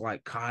talk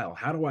like Kyle?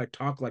 How do I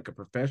talk like a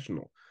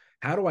professional?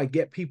 How do I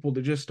get people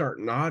to just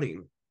start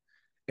nodding?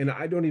 And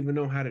I don't even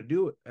know how to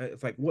do it.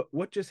 It's like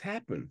what just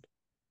happened,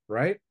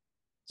 right?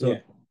 So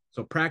Yeah.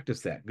 so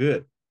practice that.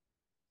 Good.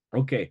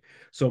 Okay,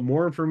 so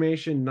more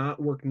information,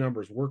 not work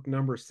numbers. Work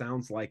numbers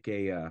sounds like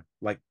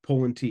like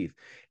pulling teeth,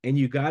 and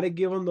you got to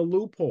give them the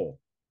loophole.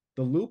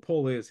 The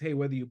loophole is, hey,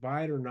 whether you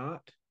buy it or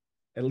not,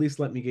 at least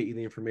let me get you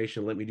the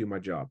information. Let me do my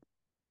job.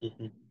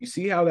 Hmm. You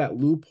see how that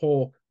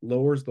loophole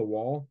lowers the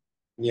wall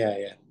Yeah.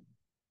 Yeah.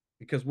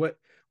 because what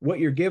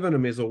you're giving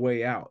them is a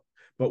way out.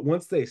 But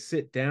once they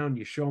sit down,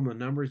 you show them the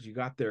numbers. You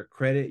got their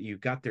credit, you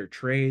got their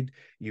trade,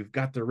 you've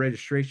got their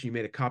registration. You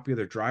made a copy of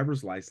their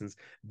driver's license.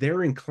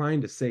 They're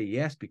inclined to say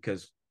yes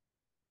because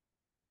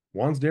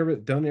Juan's never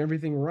done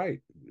everything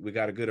right. We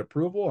got a good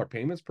approval. Our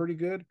payment's pretty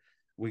good.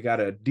 We got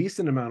a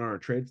decent amount on our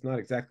trades. Not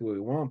exactly what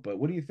we want, but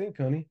what do you think,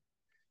 honey?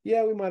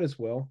 Yeah, we might as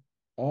well.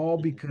 All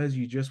Hmm. because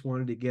you just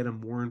wanted to get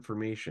them more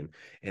information.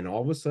 And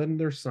all of a sudden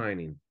they're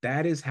signing.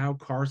 That is how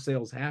car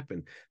sales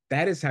happen.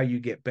 That is how you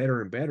get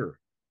better and better.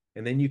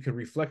 And then you can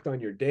reflect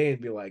on your day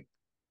and be like,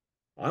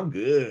 I'm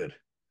good.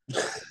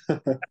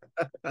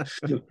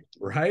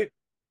 Right?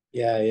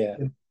 Yeah. Yeah.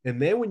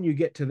 And then when you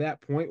get to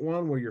that point,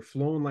 one where you're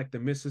flowing like the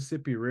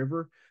Mississippi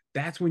River,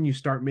 that's when you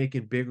start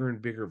making bigger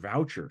and bigger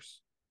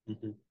vouchers.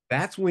 Hmm.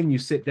 That's when you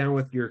sit down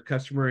with your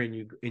customer and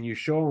you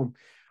show them,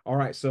 all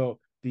right, so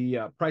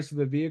the price of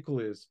the vehicle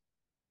is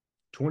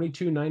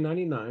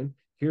 22,999.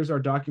 Here's our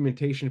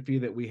documentation fee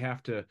that we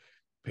have to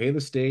pay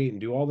the state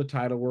and do all the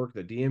title work,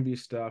 the DMV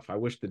stuff. I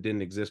wish that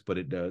didn't exist, but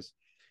it does.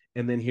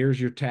 and then here's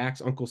your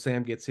tax. Uncle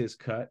Sam gets his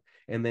cut,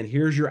 and then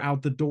here's your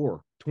out the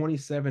door,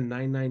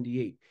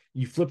 27,998.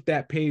 You flip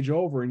that page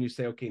over and you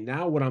say, okay,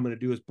 now what I'm going to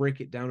do is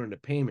break it down into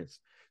payments.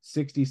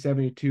 60,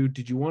 72.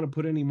 Did you want to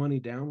put any money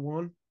down,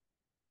 Juan?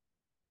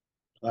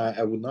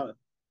 I would not.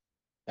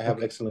 I have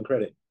Okay. excellent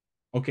credit.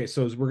 Okay,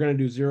 so we're going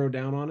to do zero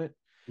down on it.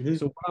 Mm-hmm.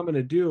 So what I'm going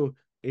to do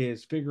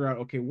is figure out,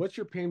 okay, what's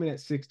your payment at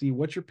 60?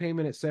 What's your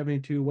payment at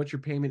 72? What's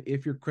your payment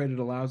if your credit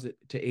allows it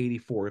to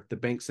 84, if the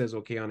bank says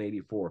okay on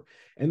 84?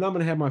 And I'm going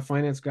to have my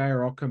finance guy,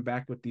 or I'll come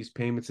back with these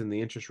payments and the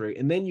interest rate,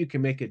 and then you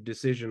can make a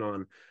decision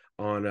on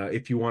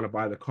if you want to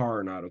buy the car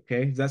or not.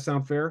 Okay, does that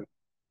sound fair?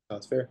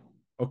 Sounds fair.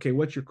 Okay,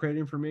 what's your credit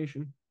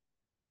information?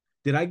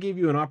 Did I give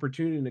you an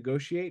opportunity to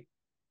negotiate?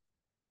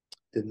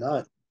 Did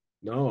not.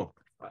 No,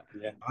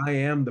 Yeah. I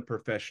am the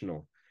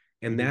professional.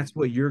 And Mm-hmm. that's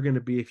what you're going to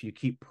be if you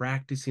keep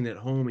practicing at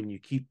home and you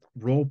keep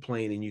role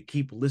playing and you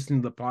keep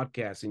listening to the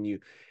podcast and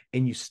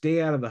you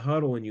stay out of the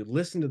huddle and you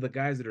listen to the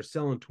guys that are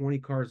selling 20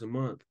 cars a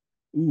month.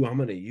 Ooh, I'm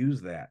going to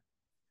use that.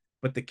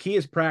 But the key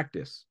is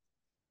practice.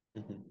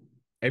 Mm-hmm.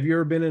 Have you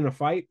ever been in a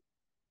fight?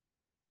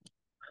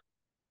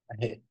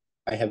 I,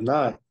 I have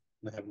not.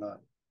 I have not.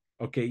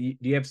 Okay,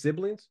 do you have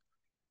siblings?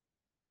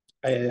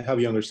 I have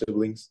younger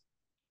siblings.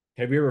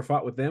 Have you ever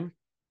fought with them?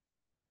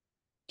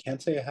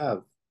 Can't say I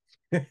have.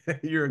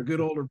 You're a good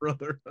older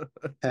brother.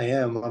 I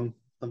am.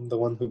 I'm the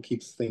one who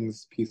keeps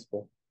things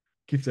peaceful.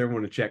 Keeps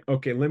everyone in check.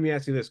 Okay, let me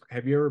ask you this.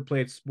 Have you ever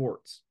played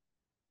sports?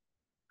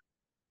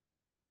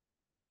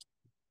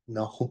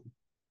 No, I've not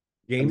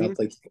Gaming?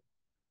 played.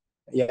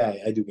 Yeah,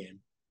 I do game.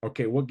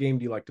 Okay, what game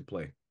do you like to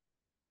play?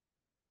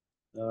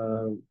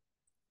 Uh,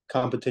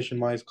 Competition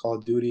wise, Call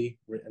of Duty,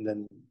 and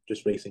then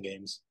just racing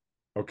games.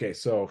 Okay,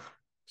 so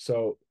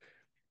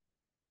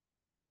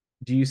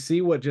do you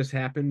see what just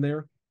happened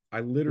there?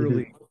 I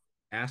literally Mm-hmm.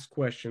 asked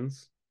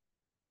questions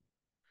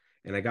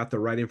and I got the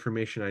right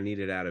information I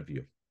needed out of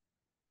you.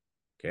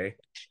 Okay.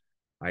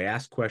 I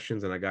asked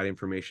questions and I got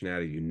information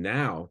out of you.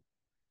 Now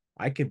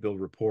I can build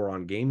rapport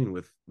on gaming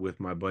with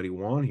my buddy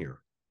Juan here.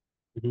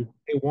 Mm-hmm.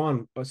 Hey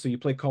Juan, so you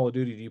play Call of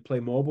Duty? Do you play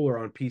mobile or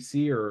on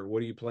PC or what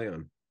do you play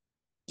on?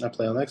 I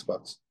play on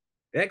Xbox.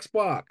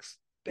 Xbox.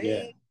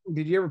 Yeah, Dang.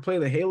 Did you ever play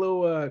the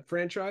Halo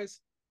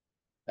franchise?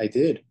 I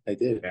did. I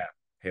did. Yeah,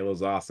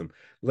 Halo's awesome.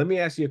 Let me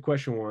ask you a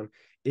question, Juan.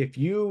 If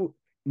you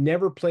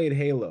never played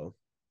Halo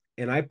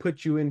and I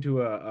put you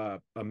into a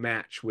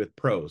match with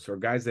pros or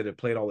guys that have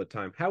played all the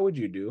time, how would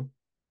you do?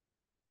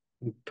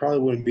 Probably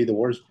wouldn't be the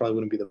worst. Probably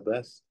wouldn't be the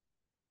best.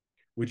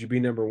 Would you be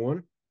number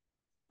one?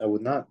 I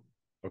would not.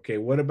 Okay,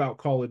 what about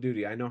Call of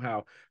Duty? I know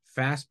how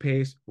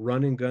fast-paced,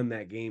 run and gun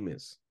that game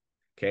is.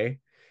 Okay.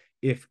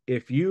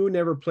 If you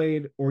never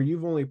played or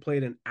you've only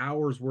played an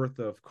hour's worth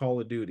of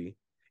Call of Duty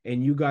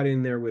and you got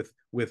in there with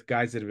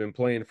guys that have been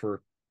playing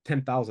for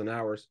 10,000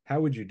 hours, how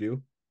would you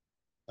do?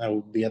 I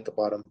would be at the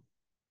bottom.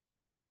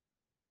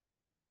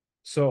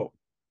 So,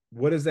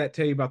 what does that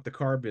tell you about the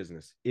car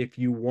business? If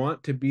you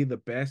want to be the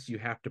best, you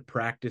have to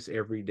practice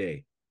every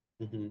day.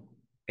 Mm-hmm.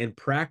 And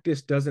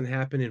practice doesn't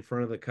happen in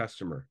front of the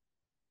customer.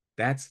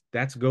 That's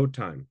go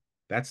time.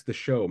 That's the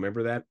show.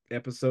 Remember that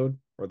episode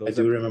or I those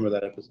do episodes? remember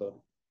that episode.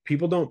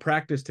 People don't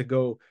practice to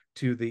go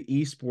to the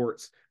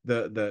esports,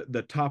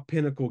 the top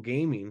pinnacle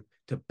gaming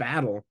to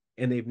battle,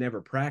 and they've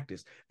never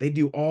practiced. They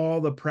do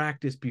all the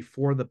practice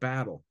before the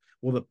battle.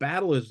 Well, the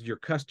battle is your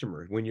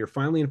customer when you're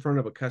finally in front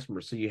of a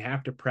customer, so you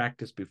have to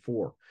practice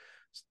before.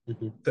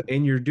 Mm-hmm.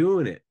 And you're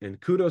doing it, and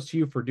kudos to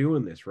you for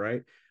doing this,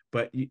 right?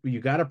 But you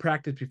got to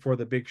practice before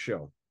the big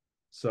show.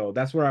 So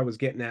that's where I was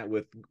getting at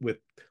with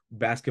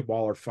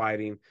basketball or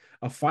fighting.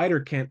 A fighter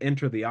can't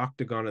enter the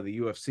octagon of the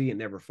UFC and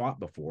never fought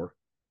before.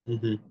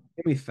 Mm-hmm.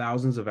 How many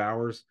thousands of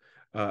hours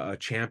a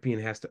champion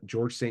has to,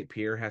 George St.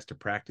 Pierre has to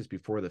practice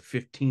before the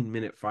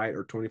 15-minute fight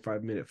or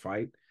 25-minute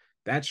fight?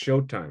 That's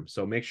showtime.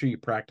 So make sure you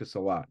practice a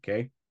lot,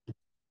 okay?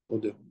 Will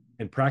do.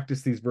 And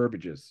practice these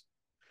verbiages.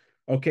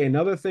 Okay,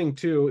 another thing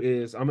too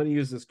is I'm going to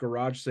use this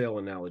garage sale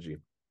analogy.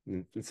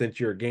 And since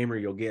you're a gamer,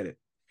 you'll get it.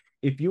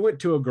 If you went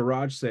to a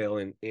garage sale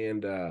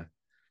and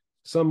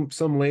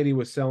some lady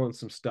was selling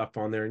some stuff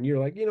on there and you're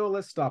like,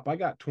 let's stop. I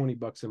got 20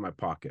 bucks in my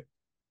pocket.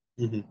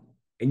 Mm-hmm.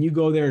 And you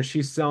go there and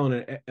she's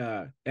selling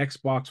an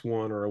Xbox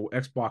One or a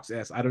Xbox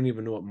S. I don't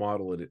even know what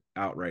model it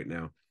out right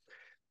now.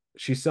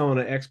 She's selling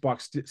an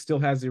Xbox, still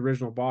has the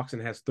original box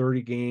and has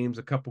 30 games,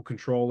 a couple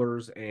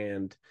controllers,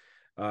 and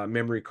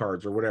memory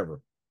cards or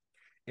whatever.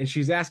 And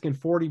she's asking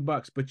 40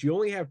 bucks, but you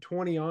only have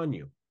 20 on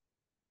you.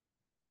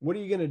 What are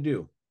you going to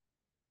do?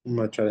 I'm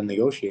gonna try to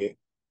negotiate.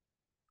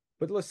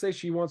 But let's say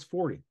she wants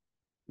 40.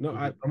 No,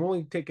 Mm-hmm. I'm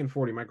only taking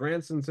 40. My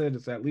grandson said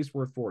it's at least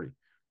worth 40.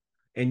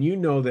 And you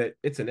know that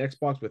it's an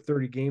Xbox with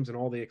 30 games and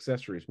all the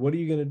accessories. What are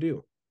you going to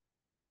do?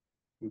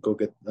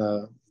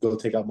 Go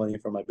take out money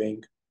from my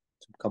bank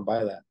to come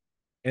buy that.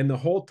 And the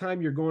whole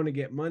time you're going to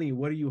get money,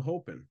 what are you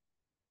hoping?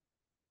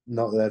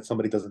 No, that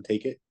somebody doesn't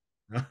take it.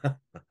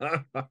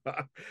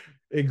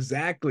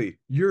 Exactly.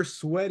 You're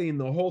sweating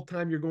the whole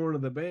time you're going to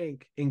the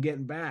bank and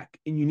getting back,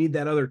 and you need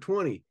that other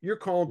 20. You're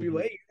calling people,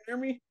 Mm-hmm. hey, you hear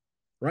me?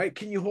 Right?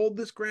 Can you hold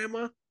this,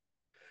 grandma?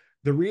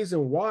 The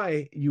reason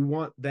why you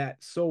want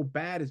that so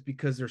bad is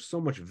because there's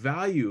so much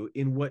value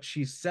in what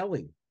she's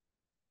selling.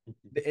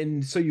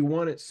 And so you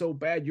want it so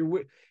bad.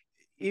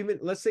 Even,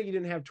 let's say you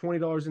didn't have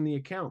 $20 in the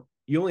account,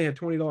 you only had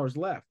 $20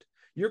 left.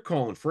 You're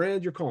calling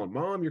friends, you're calling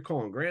mom, you're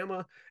calling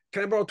grandma.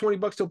 Can I borrow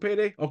 $20 till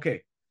payday?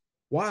 Okay.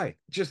 Why?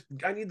 Just,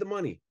 I need the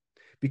money,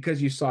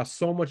 because you saw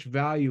so much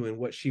value in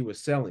what she was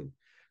selling.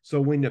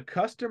 So when the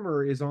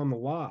customer is on the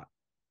lot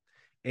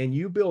and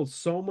you build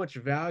so much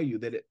value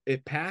that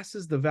it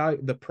passes the value,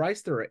 the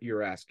price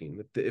you're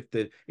asking. If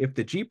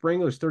the Jeep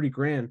Wrangler is 30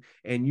 grand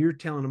and you're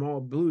telling them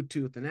all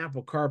Bluetooth and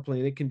Apple CarPlay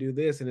and it can do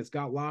this and it's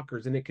got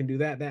lockers and it can do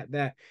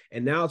that,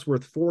 and now it's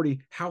worth 40,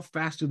 how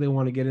fast do they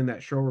want to get in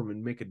that showroom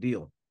and make a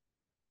deal?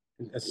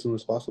 As soon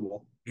as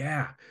possible.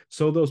 Yeah.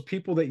 So those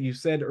people that you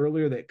said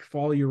earlier that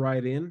follow you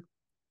right in,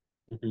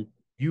 Mm-hmm.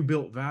 you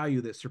built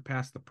value that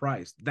surpassed the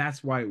price.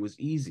 That's why it was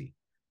easy.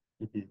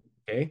 Mm-hmm.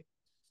 Okay.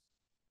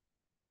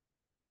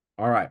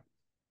 All right.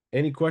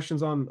 Any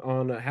questions on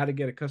how to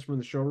get a customer in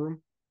the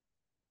showroom?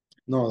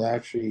 No, that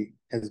actually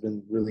has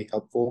been really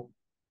helpful.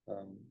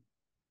 Um,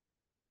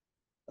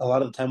 a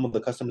lot of the time with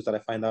the customers that I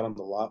find out on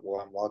the lot while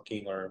I'm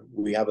walking, or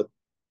we have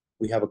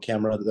a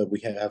camera that we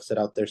have set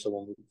out there, so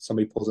when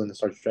somebody pulls in and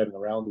starts driving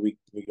around, we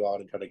go out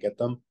and try to get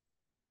them.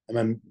 And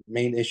my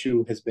main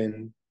issue has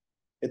been,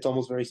 it's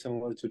almost very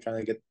similar to trying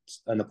to get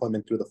an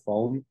appointment through the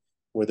phone,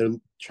 where they're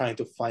trying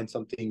to find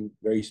something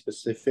very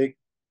specific,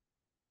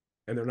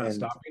 And they're not and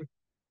stopping?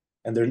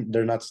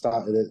 they're not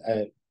stop.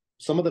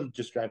 Some of them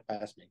just drive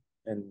past me,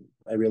 and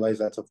I realize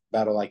that's a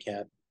battle I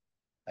can't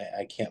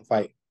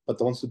fight. But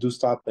the ones who do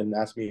stop and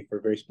ask me for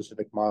a very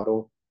specific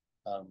model,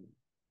 um,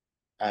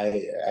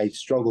 I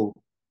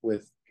struggle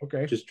with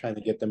Okay. just trying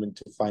to get them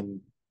into find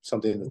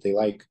something that they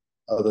like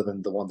other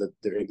than the one that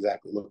they're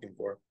exactly looking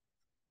for.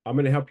 I'm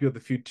going to help you with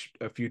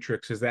a few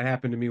tricks, because that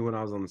happened to me when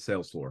I was on the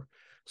sales floor.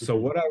 So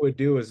Mm-hmm. what I would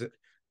do is,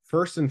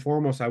 first and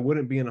foremost, I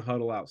wouldn't be in a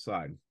huddle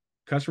outside.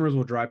 Customers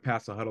will drive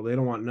past the huddle. They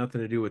don't want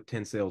nothing to do with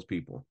 10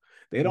 salespeople.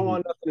 They don't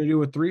want Mm-hmm. nothing to do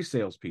with 3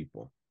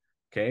 salespeople.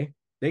 Okay.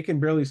 They can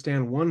barely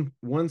stand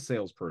one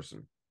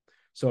salesperson.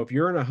 So if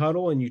you're in a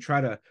huddle and you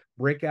try to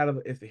break out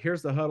of, if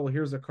here's the huddle,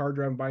 here's a car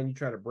driving by and you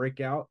try to break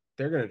out,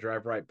 they're going to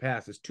drive right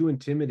past. It's too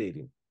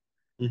intimidating.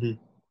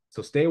 Mm-hmm.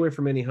 So stay away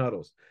from any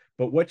huddles.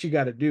 But what you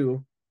got to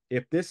do,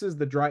 if this is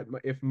the drive,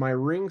 if my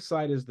ring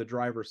side is the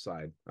driver's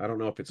side, I don't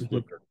know if it's Mm-hmm.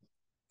 flipped or,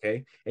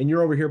 okay, and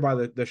you're over here by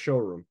the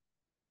showroom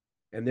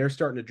and they're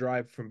starting to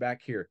drive from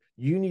back here,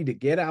 you need to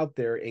get out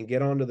there and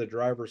get onto the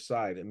driver's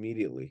side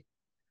immediately.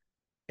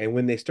 And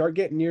when they start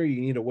getting near you,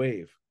 you need to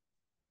wave.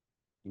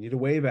 You need to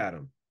wave at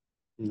them.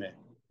 Yeah.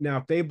 Now,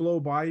 if they blow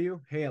by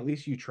you, hey, at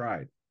least you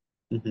tried.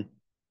 Mm-hmm.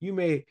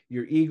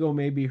 Your ego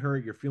may be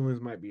hurt, your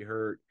feelings might be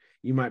hurt.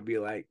 You might be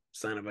like,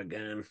 son of a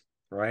gun,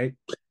 right?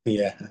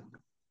 Yeah.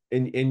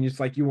 And it's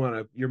like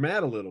you're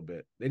mad a little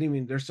bit. They didn't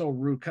mean, they're so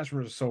rude.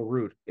 Customers are so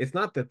rude. It's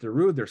not that they're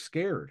rude, they're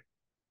scared.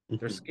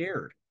 They're Mm-hmm.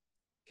 scared.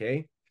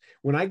 Okay.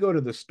 When I go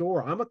to the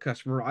store, I'm a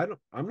customer.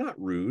 I'm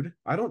not rude.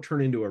 I don't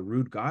turn into a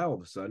rude guy all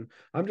of a sudden.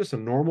 I'm just a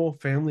normal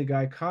family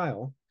guy,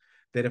 Kyle,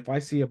 that if I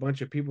see a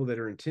bunch of people that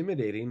are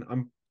intimidating,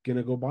 I'm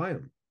gonna go buy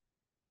them.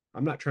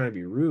 I'm not trying to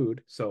be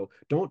rude. So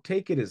don't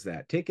take it as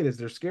that. Take it as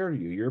they're scared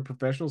of you. You're a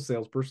professional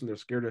salesperson. They're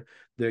scared of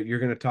that you're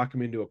going to talk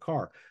them into a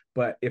car.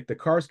 But if the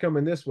car's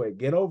coming this way,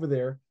 get over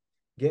there,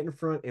 get in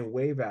front and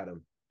wave at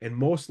them. And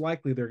most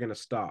likely they're going to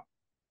stop.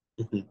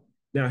 Mm-hmm.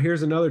 Now,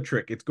 here's another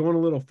trick. It's going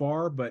a little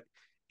far, but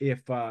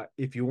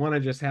if you want to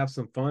just have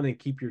some fun and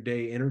keep your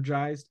day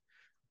energized,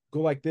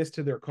 go like this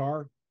to their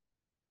car,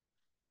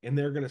 and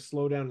they're going to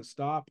slow down and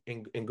stop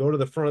and go to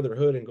the front of their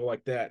hood and go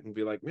like that and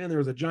be like, man, there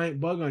was a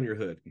giant bug on your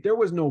hood. There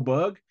was no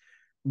bug,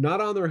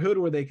 not on their hood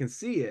where they can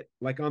see it,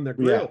 like on their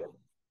Yeah. grill.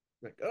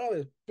 Like, oh,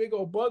 there's a big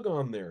old bug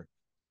on there.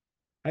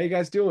 How you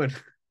guys doing?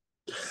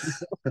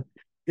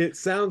 It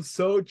sounds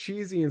so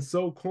cheesy and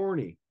so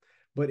corny.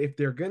 But if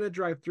they're going to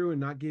drive through and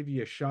not give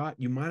you a shot,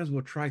 you might as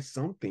well try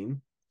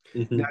something.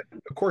 Now, Mm-hmm.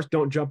 of course,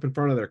 don't jump in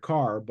front of their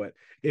car. But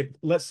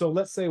let's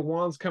say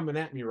Juan's coming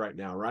at me right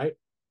now, right?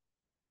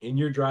 And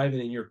you're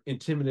driving and you're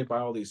intimidated by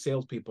all these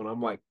salespeople. And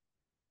I'm like,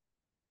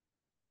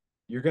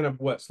 you're gonna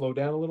what, slow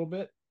down a little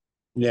bit?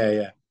 Yeah.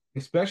 Yeah.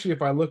 Especially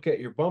if I look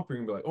at your bumper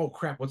and be like, oh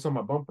crap, what's on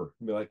my bumper?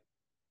 And be like,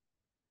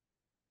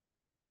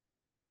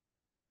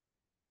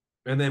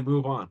 and then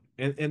move on.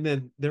 And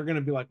then they're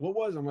gonna be like, what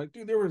was it? I'm like,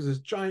 dude, there was this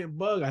giant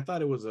bug. I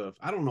thought it was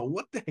I don't know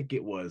what the heck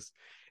it was.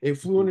 It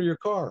flew Mm-hmm. under your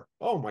car.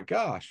 Oh my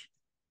gosh.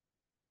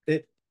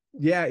 It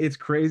Yeah, it's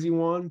crazy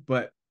one,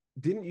 but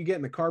didn't you get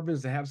in the car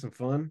business to have some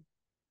fun?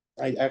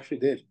 I actually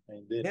did.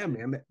 I did. Yeah,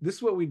 man, this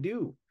is what we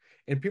do.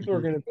 And people are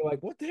Mm-hmm. going to be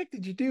like, what the heck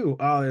did you do?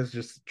 Oh, it's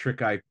just a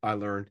trick I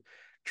learned.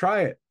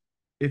 Try it.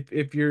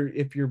 If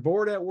you're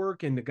bored at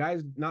work and the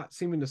guy's not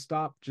seeming to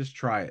stop, just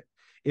try it.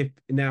 If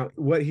now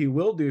what he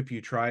will do if you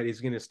try it,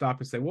 he's going to stop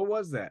and say, what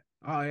was that?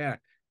 Oh yeah.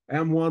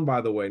 I'm Juan,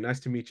 by the way.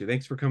 Nice to meet you.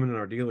 Thanks for coming in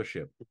our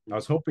dealership. I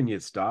was hoping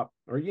you'd stop,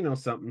 or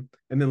something.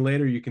 And then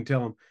later you can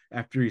tell him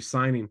after he's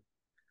signing,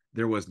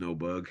 there was no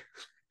bug.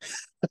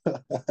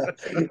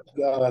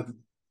 No,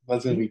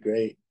 that's gonna be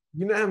great.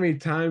 You know how many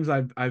times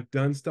I've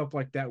done stuff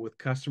like that with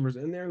customers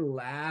and they're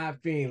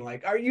laughing,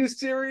 like, "Are you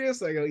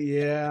serious?" I go,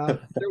 "Yeah,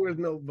 there was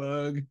no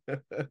bug."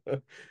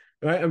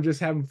 Right? I'm just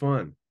having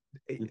fun.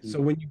 Hmm.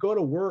 So when you go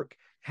to work,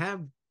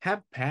 have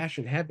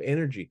passion, have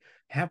energy,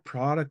 have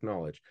product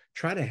knowledge.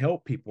 Try to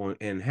help people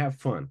and have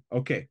fun.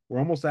 Okay, we're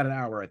almost at an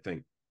hour, I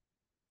think.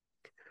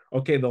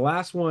 Okay, the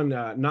last one,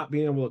 not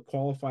being able to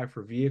qualify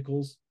for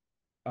vehicles.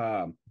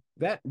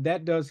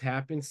 That does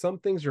happen. Some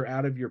things are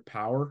out of your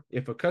power.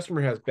 If a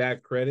customer has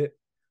bad credit,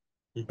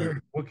 Hmm.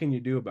 what can you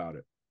do about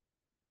it?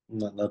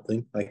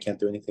 Nothing. I can't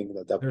do anything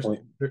at that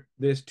point.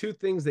 There's two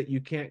things that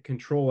you can't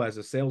control as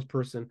a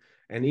salesperson,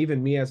 and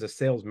even me as a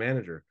sales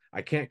manager.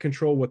 I can't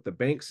control what the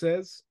bank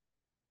says,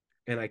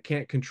 and I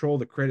can't control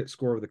the credit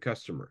score of the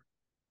customer.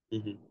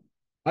 Hmm.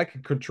 I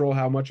can control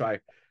how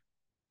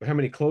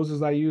many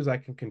closes I use. I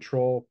can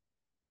control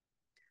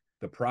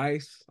the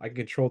price. I can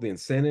control the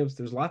incentives.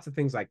 There's lots of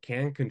things I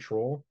can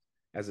control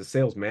as a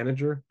sales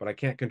manager, but I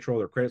can't control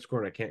their credit score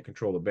and I can't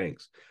control the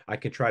banks. I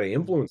can try to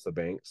influence the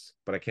banks,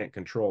 but I can't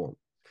control them.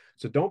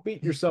 So don't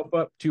beat yourself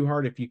up too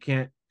hard if you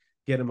can't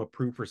get them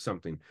approved for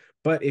something.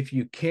 But if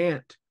you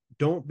can't,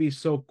 don't be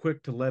so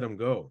quick to let them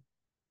go.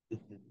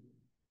 Hmm.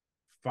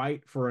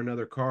 Fight for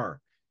another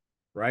car,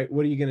 right?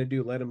 What are you going to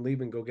do? Let them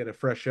leave and go get a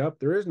fresh up?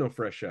 There is no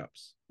fresh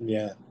ups.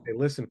 Yeah. Hey,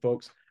 listen,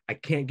 folks, I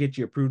can't get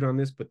you approved on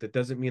this, but that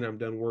doesn't mean I'm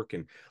done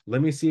working.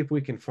 Let me see if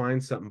we can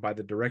find something by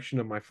the direction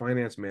of my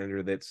finance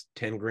manager that's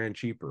 10 grand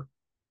cheaper.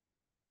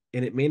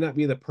 And it may not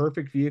be the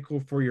perfect vehicle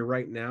for you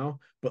right now,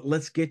 but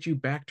let's get you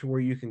back to where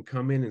you can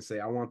come in and say,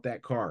 I want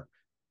that car.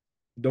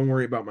 Don't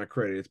worry about my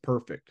credit. It's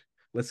perfect.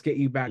 Let's get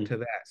you back to Hmm.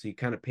 that. So you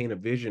kind of paint a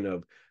vision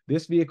of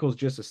this vehicle is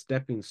just a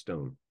stepping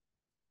stone.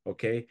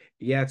 Okay.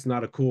 Yeah, it's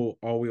not a cool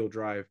all-wheel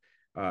drive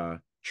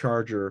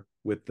charger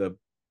with the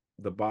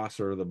Boss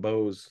or the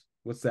Bose.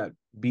 What's that?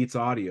 Beats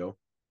audio.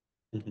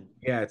 Hmm.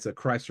 Yeah, it's a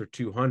Chrysler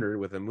 200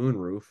 with a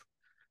moonroof,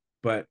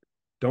 but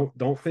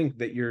don't think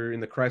that you're in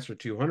the Chrysler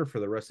 200 for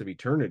the rest of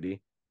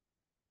eternity.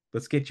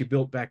 Let's get you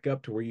built back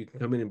up to where you can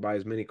come in and buy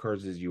as many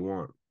cars as you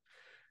want.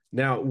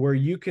 Now, where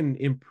you can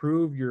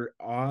improve your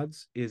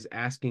odds is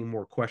asking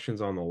more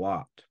questions on the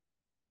lot.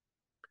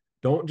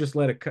 Don't just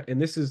let it,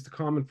 and this is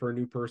common for a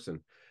new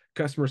person.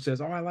 Customer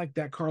says, "Oh, I like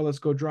that car. Let's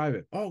go drive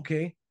it." Oh,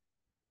 okay,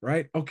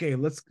 right? Okay,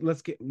 let's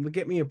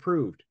get me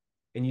approved.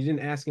 And you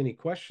didn't ask any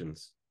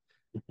questions.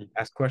 Hmm.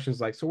 Ask questions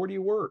like, "So where do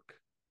you work?"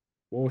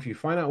 Well, if you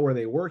find out where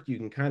they work, you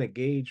can kind of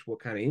gauge what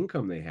kind of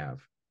income they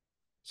have.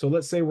 So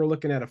let's say we're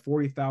looking at a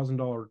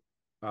 $40,000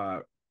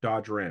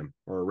 Dodge Ram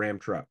or a Ram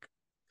truck,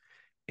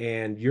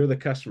 and you're the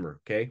customer,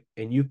 okay?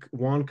 And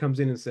Juan comes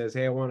in and says,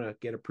 "Hey, I want to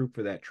get approved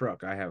for that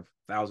truck. I have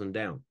 1,000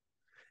 down."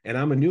 And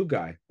I'm a new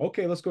guy.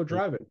 Okay, let's go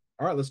drive it.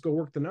 All right, let's go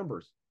work the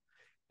numbers.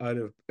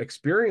 An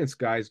experienced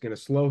guy is going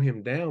to slow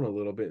him down a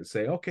little bit and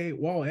say, "Okay,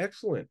 well,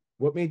 excellent.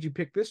 What made you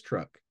pick this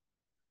truck?"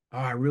 "Oh,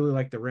 I really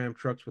like the Ram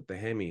trucks with the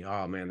Hemi.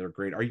 Oh man, they're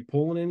great. Are you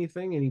pulling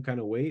anything, any kind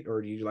of weight,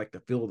 or do you like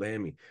the feel of the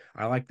Hemi?"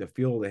 "I like the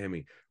feel of the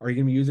Hemi." "Are you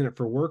gonna be using it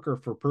for work or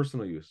for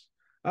personal use?"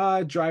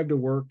 I drive to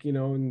work,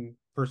 and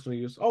personal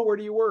use." "Oh, where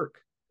do you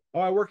work?" "Oh,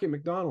 I work at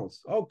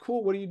McDonald's." "Oh,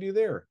 cool. What do you do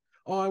there?"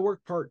 "Oh, I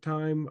work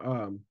part-time.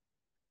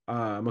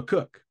 I'm a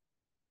cook."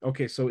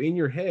 Okay, so in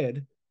your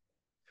head,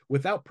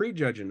 without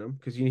prejudging them,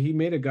 because he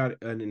may have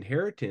got an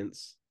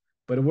inheritance,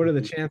 but what are the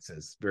Hmm.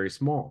 chances? Very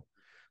small.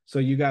 So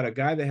you got a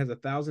guy that has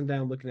 1,000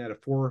 down looking at a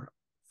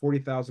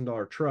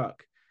 $40,000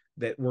 truck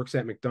that works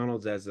at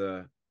McDonald's as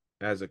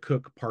a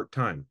cook part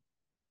time.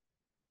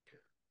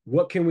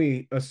 What can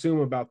we assume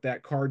about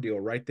that car deal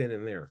right then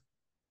and there?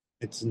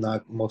 It's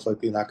not most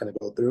likely not going to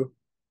go through.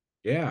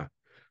 Yeah.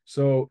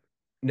 So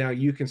now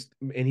you can,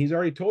 and he's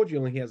already told you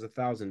only he has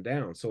 1,000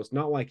 down. So it's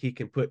not like he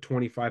can put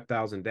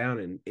 25,000 down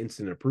and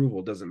instant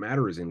approval. Doesn't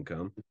matter his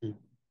income. Hmm.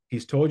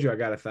 He's told you I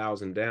got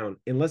 1,000 down.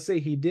 And let's say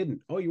he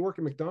didn't. "Oh, you work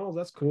at McDonald's?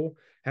 That's cool.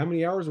 How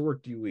many hours of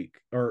work do you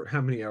week? Or how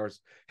many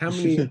hours? How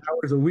many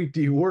hours a week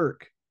do you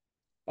work?"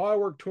 "Oh, I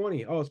work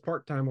 20." "Oh, it's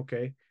part-time."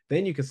 Okay.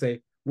 Then you can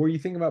say, "Were you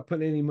thinking about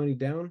putting any money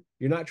down?"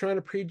 You're not trying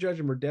to prejudge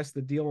him or guess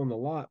the deal on the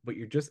lot, but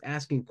you're just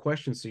asking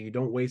questions so you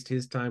don't waste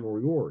his time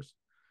or yours.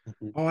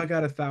 Hmm. "Oh, I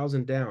got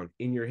 1,000 down."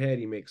 In your head,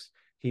 he makes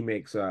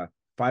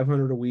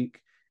 500 a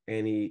week,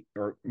 and he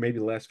or maybe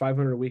less,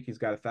 500 a week. He's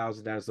got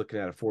 1,000 down. He's looking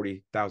at a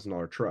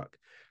 $40,000 truck.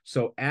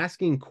 So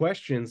asking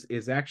questions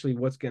is actually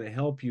what's going to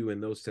help you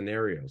in those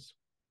scenarios.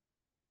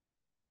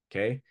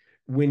 Okay.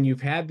 When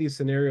you've had these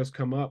scenarios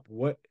come up,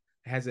 what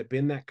has it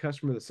been that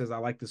customer that says, "I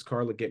like this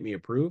car, let get me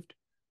approved"?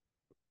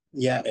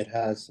 Yeah, it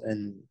has.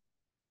 And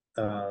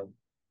um,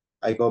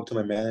 I go up to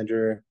my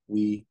manager.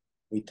 We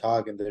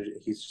talk, and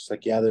he's just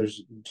like, "Yeah,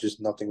 there's just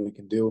nothing we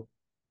can do."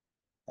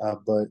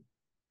 But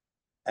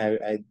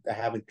I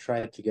haven't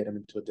tried to get him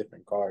into a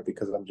different car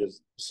because I'm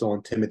just so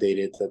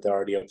intimidated that they're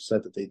already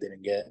upset that they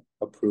didn't get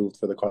approved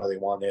for the car they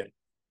wanted.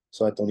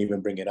 So I don't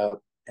even bring it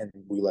up, and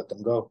we let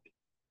them go.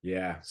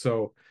 Yeah.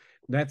 So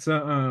that's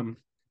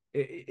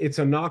it's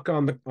a knock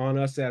on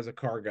us as a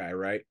car guy,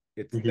 right?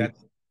 It's that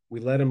Hmm. we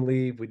let them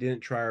leave. We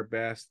didn't try our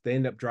best. They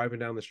end up driving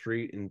down the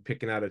street and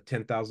picking out a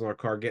 $10,000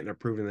 car, getting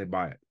approved, and they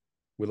buy it.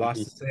 We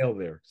lost the Hmm. sale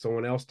there.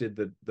 Someone else did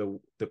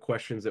the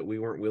questions that we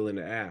weren't willing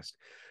to ask.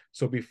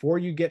 So before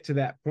you get to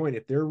that point,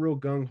 if they're real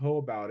gung ho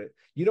about it,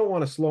 you don't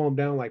want to slow them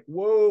down like,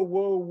 whoa,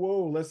 whoa,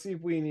 whoa, let's see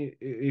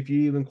if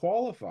you even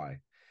qualify.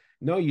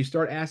 No, you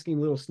start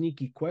asking little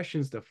sneaky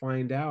questions to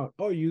find out,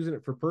 oh, you're using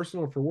it for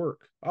personal or for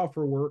work? Oh,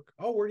 for work.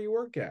 Oh, where do you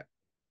work at?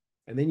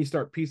 And then you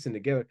start piecing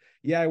together.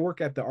 Yeah, I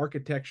work at the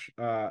architect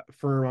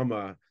firm.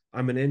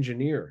 I'm an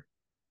engineer.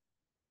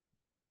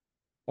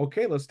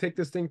 Okay, let's take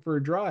this thing for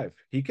a drive.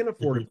 He can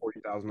afford a Hmm.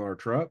 $40,000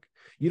 truck.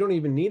 You don't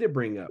even need to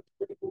bring up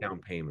down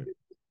payment.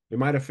 It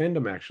might offend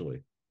him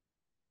actually.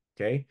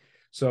 Okay.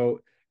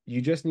 So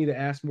you just need to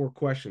ask more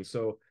questions.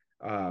 So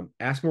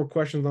ask more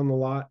questions on the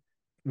lot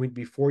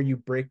before you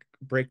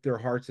break their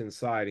hearts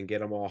inside and get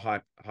them all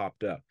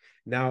hopped up.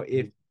 Now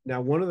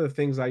one of the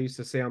things I used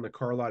to say on the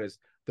car lot is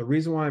the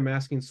reason why I'm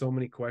asking so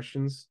many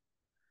questions,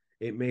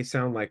 it may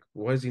sound like,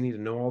 why does he need to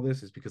know all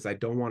this? Is because I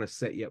don't want to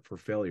set you up for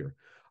failure.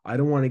 I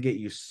don't want to get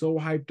you so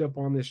hyped up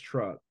on this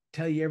truck,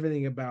 tell you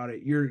everything about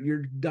it.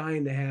 You're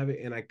dying to have it,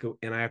 and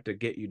I have to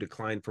get you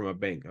declined from a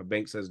bank. A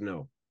bank says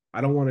no.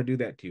 I don't want to do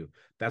that to you.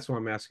 That's why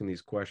I'm asking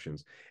these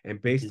questions.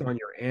 And based Hmm. on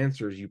your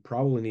answers, you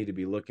probably need to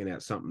be looking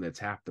at something that's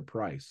half the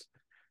price.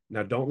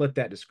 Now, don't let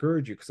that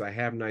discourage you because I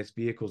have nice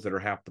vehicles that are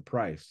half the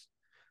price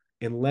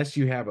unless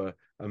you have a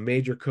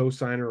major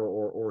cosigner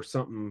or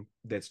something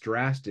that's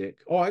drastic.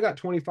 Oh, I got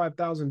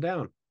 25,000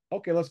 down.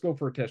 Okay, let's go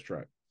for a test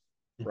drive,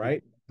 Hmm.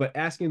 right? But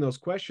asking those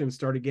questions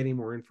started getting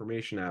more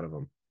information out of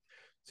them.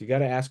 So you got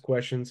to ask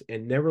questions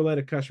and never let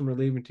a customer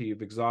leave until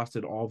you've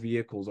exhausted all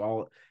vehicles,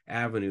 all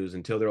avenues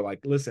until they're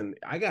like, listen,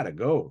 I gotta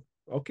go.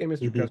 Okay,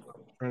 Mr. Hmm. Customer,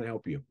 I'm trying to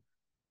help you.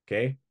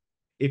 Okay.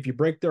 If you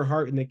break their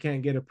heart and they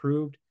can't get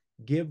approved,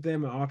 give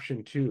them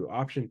option two.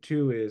 Option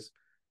two is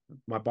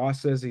my boss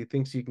says he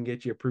thinks he can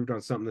get you approved on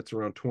something that's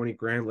around 20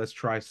 grand. Let's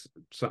try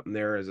something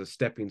there as a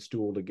stepping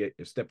stone to get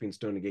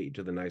you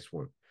to the nice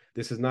one.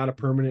 This is not a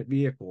permanent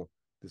vehicle.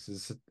 This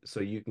is so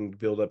you can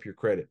build up your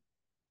credit.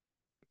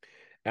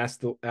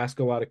 Ask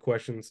a lot of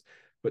questions,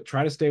 but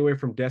try to stay away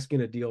from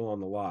desking a deal on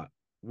the lot.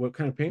 What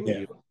kind of payment are Yeah.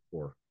 you looking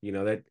for? You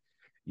know, that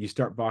you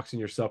start boxing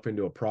yourself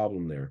into a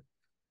problem there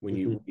when Hmm.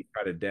 you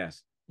try to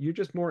desk. You're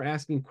just more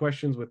asking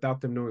questions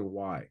without them knowing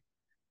why.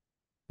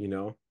 You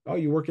know, oh,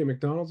 you work at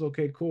McDonald's?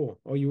 Okay, cool.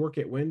 Oh, you work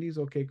at Wendy's?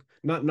 Okay,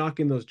 not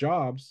knocking those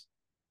jobs,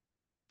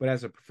 but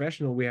as a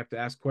professional, we have to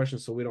ask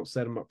questions so we don't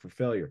set them up for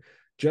failure.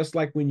 Just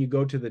like when you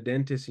go to the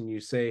dentist and you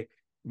say,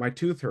 my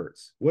tooth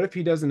hurts. What if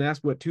he doesn't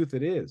ask what tooth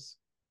it is?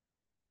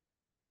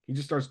 He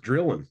just starts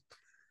drilling,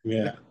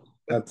 Yeah.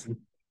 That's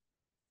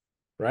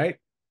right?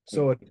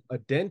 So like, a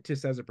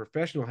dentist as a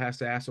professional has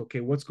to ask,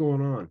 okay, what's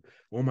going on?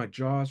 Well, my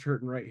jaw's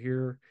hurting right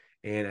here,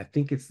 and I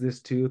think it's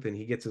this tooth, and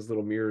he gets his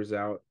little mirrors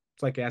out.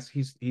 It's like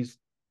he's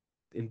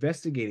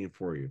investigating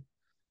for you.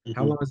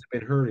 How long hmm. has it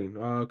been hurting?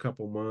 Oh, a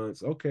couple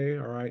months. Okay,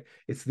 all right.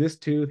 It's this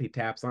tooth. He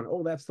taps on.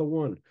 Oh, that's the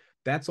one.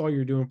 That's all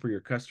you're doing for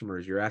your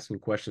customers. You're asking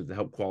questions to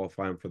help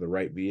qualify them for the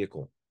right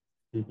vehicle.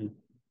 Hmm.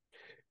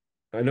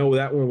 I know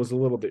that one was a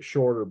little bit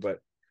shorter,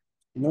 but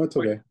No, it's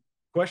okay.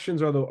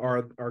 questions are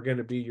going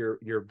to be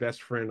your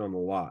best friend on the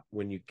lot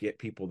when you get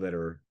people that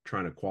are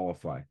trying to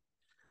qualify.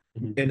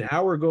 Hmm. An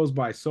hour goes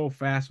by so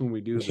fast when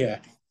we do this.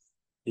 Yeah.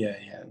 Yeah.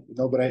 Yeah.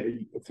 No, but I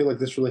feel like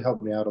this really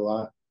helped me out a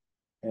lot.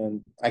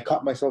 And I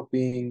caught myself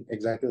being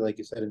exactly like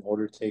you said, an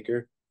order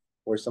taker,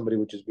 where somebody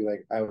would just be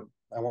like, I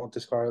want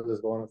this car, let's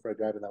go on for a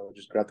drive, and I would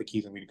just grab the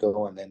keys and we'd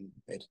go, and then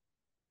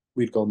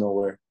we'd go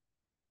nowhere.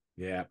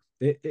 Yeah.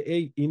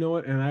 You know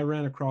what? And I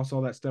ran across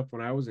all that stuff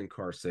when I was in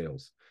car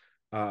sales.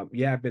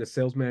 Yeah, I've been a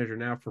sales manager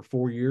now for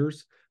 4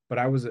 years, but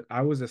I was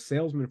a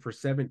salesman for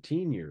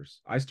 17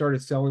 years. I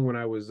started selling when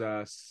I was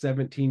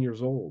 17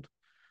 years old,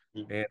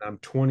 Mhm. and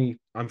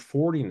I'm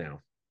 40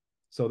 now.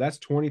 So that's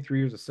 23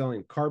 years of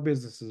selling. Car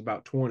business is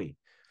about 20.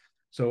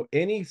 So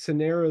any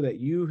scenario that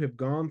you have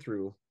gone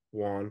through,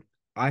 Juan,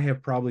 I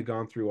have probably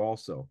gone through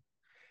also.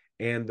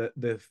 And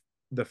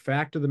the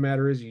fact of the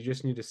matter is you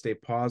just need to stay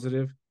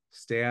positive,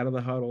 stay out of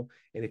the huddle.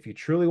 And if you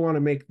truly want to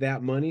make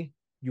that money,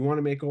 you want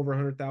to make over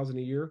 100,000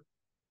 a year,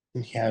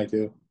 Yeah, I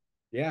do.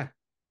 yeah,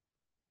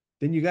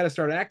 then you got to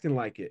start acting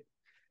like it.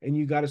 And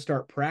you got to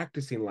start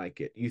practicing like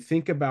it. You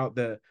think about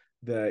the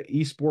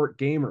esport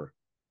gamer.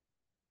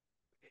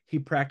 He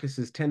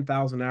practices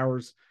 10,000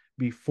 hours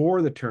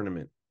before the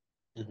tournament.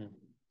 Hmm.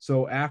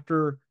 So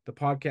after the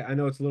podcast, I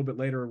know it's a little bit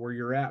later where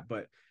you're at,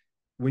 but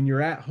when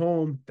you're at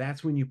home,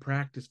 that's when you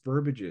practice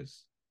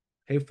verbiages.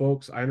 Hey,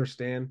 folks, I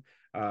understand.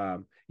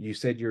 You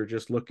said you're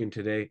just looking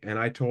today, and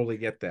I totally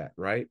get that,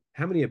 right?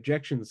 How many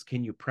objections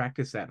can you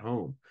practice at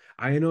home?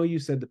 I know you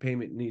said the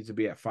payment needs to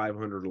be at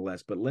 500 or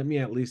less, but let me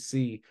at least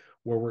see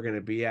where we're going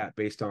to be at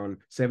based on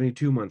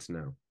 72 months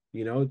now,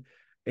 you know,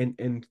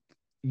 and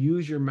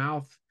use your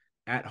mouth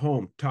at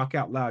home. Talk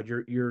out loud.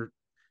 Your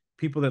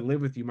people that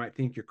live with you might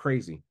think you're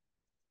crazy,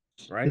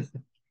 right?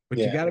 But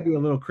you Yeah. got to be a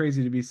little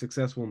crazy to be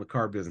successful in the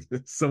car business.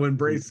 So Mhm.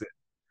 embrace it.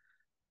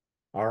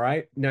 All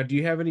right. Now, do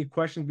you have any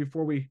questions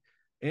before we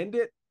end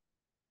it?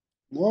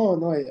 No,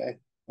 no,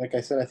 like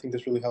I said, I think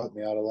this really helped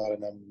me out a lot,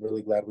 and I'm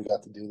really glad we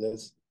got to do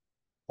this.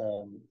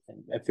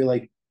 And I feel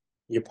like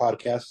your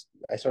podcast,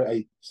 I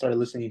started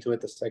listening to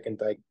it the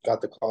second I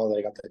got the call that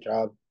I got the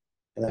job,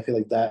 and I feel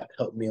like that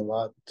helped me a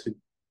lot to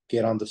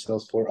get on the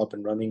sales floor up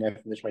and running. I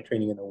finished my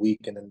training in a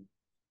week and then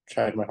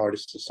tried my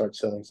hardest to start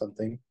selling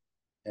something.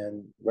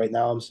 And right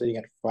now I'm sitting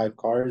at 5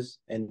 cars,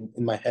 and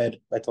in my head,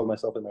 I told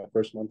myself in my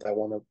first month I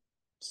want to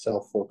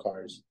sell 4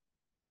 cars,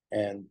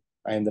 and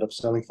I ended up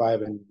selling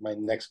 5, and my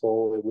next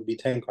goal it would be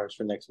 10 cars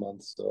for next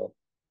month. So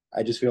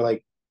I just feel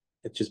like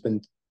it's just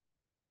been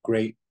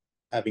great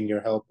having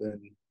your help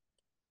and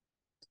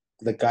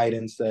the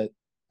guidance that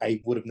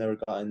I would have never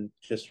gotten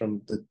just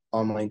from the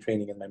online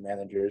training and my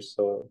managers.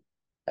 So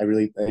I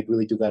really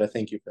do gotta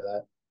thank you for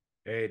that.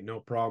 Hey, no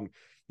problem.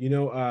 You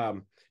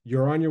know,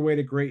 you're on your way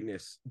to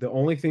greatness. The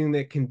only thing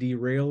that can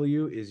derail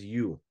you is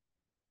you,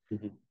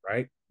 Mhm.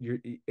 right?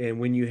 And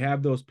when you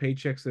have those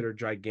paychecks that are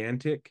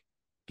gigantic,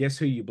 guess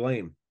who you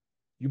blame?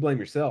 You blame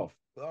yourself.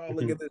 Oh,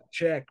 look Mhm. at this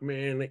check,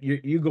 man.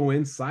 You go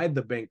inside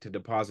the bank to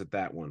deposit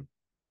that one.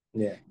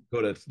 Yeah.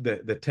 Go to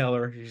the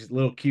teller. She's a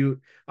little cute.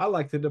 I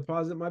like to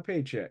deposit my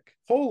paycheck.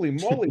 Holy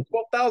moly,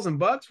 12,000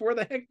 bucks. Where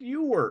the heck do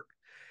you work?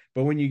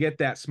 But when you get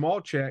that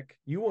small check,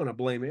 you want to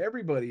blame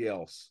everybody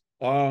else.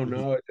 Oh Mhm.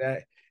 no,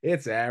 that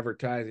it's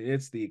advertising,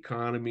 it's the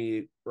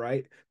economy,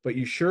 right? But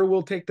you sure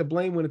will take the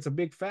blame when it's a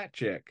big fat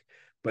check.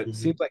 But it Mhm.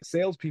 seems like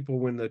salespeople,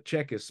 when the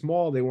check is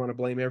small, they want to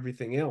blame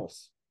everything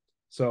else.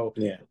 So,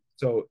 Yeah.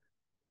 so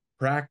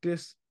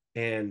practice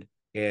and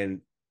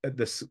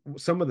the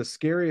some of the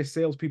scariest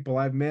salespeople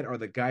I've met are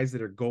the guys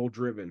that are goal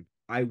driven.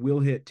 I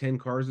will hit 10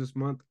 cars this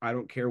month. I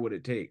don't care what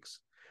it takes.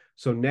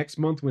 So next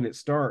month when it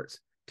starts,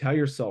 tell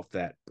yourself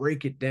that.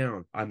 Break it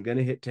down. I'm going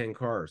to hit 10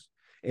 cars.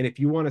 And if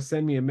you want to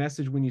send me a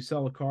message when you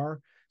sell a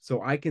car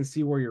so I can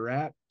see where you're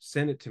at,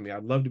 send it to me.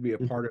 I'd love to be a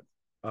part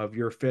Mhm. of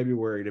your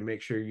February to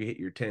make sure you hit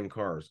your 10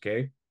 cars,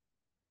 okay?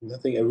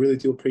 Nothing. I really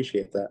do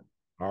appreciate that.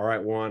 All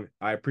right, Juan.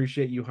 I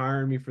appreciate you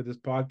hiring me for this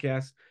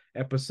podcast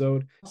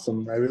episode.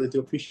 Awesome. I really do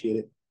appreciate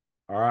it.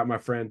 All right, my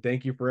friend.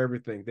 Thank you for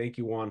everything. Thank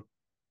you, Juan.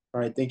 All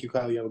right. Thank you,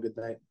 Kyle. You have a good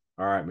night.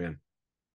 All right, man.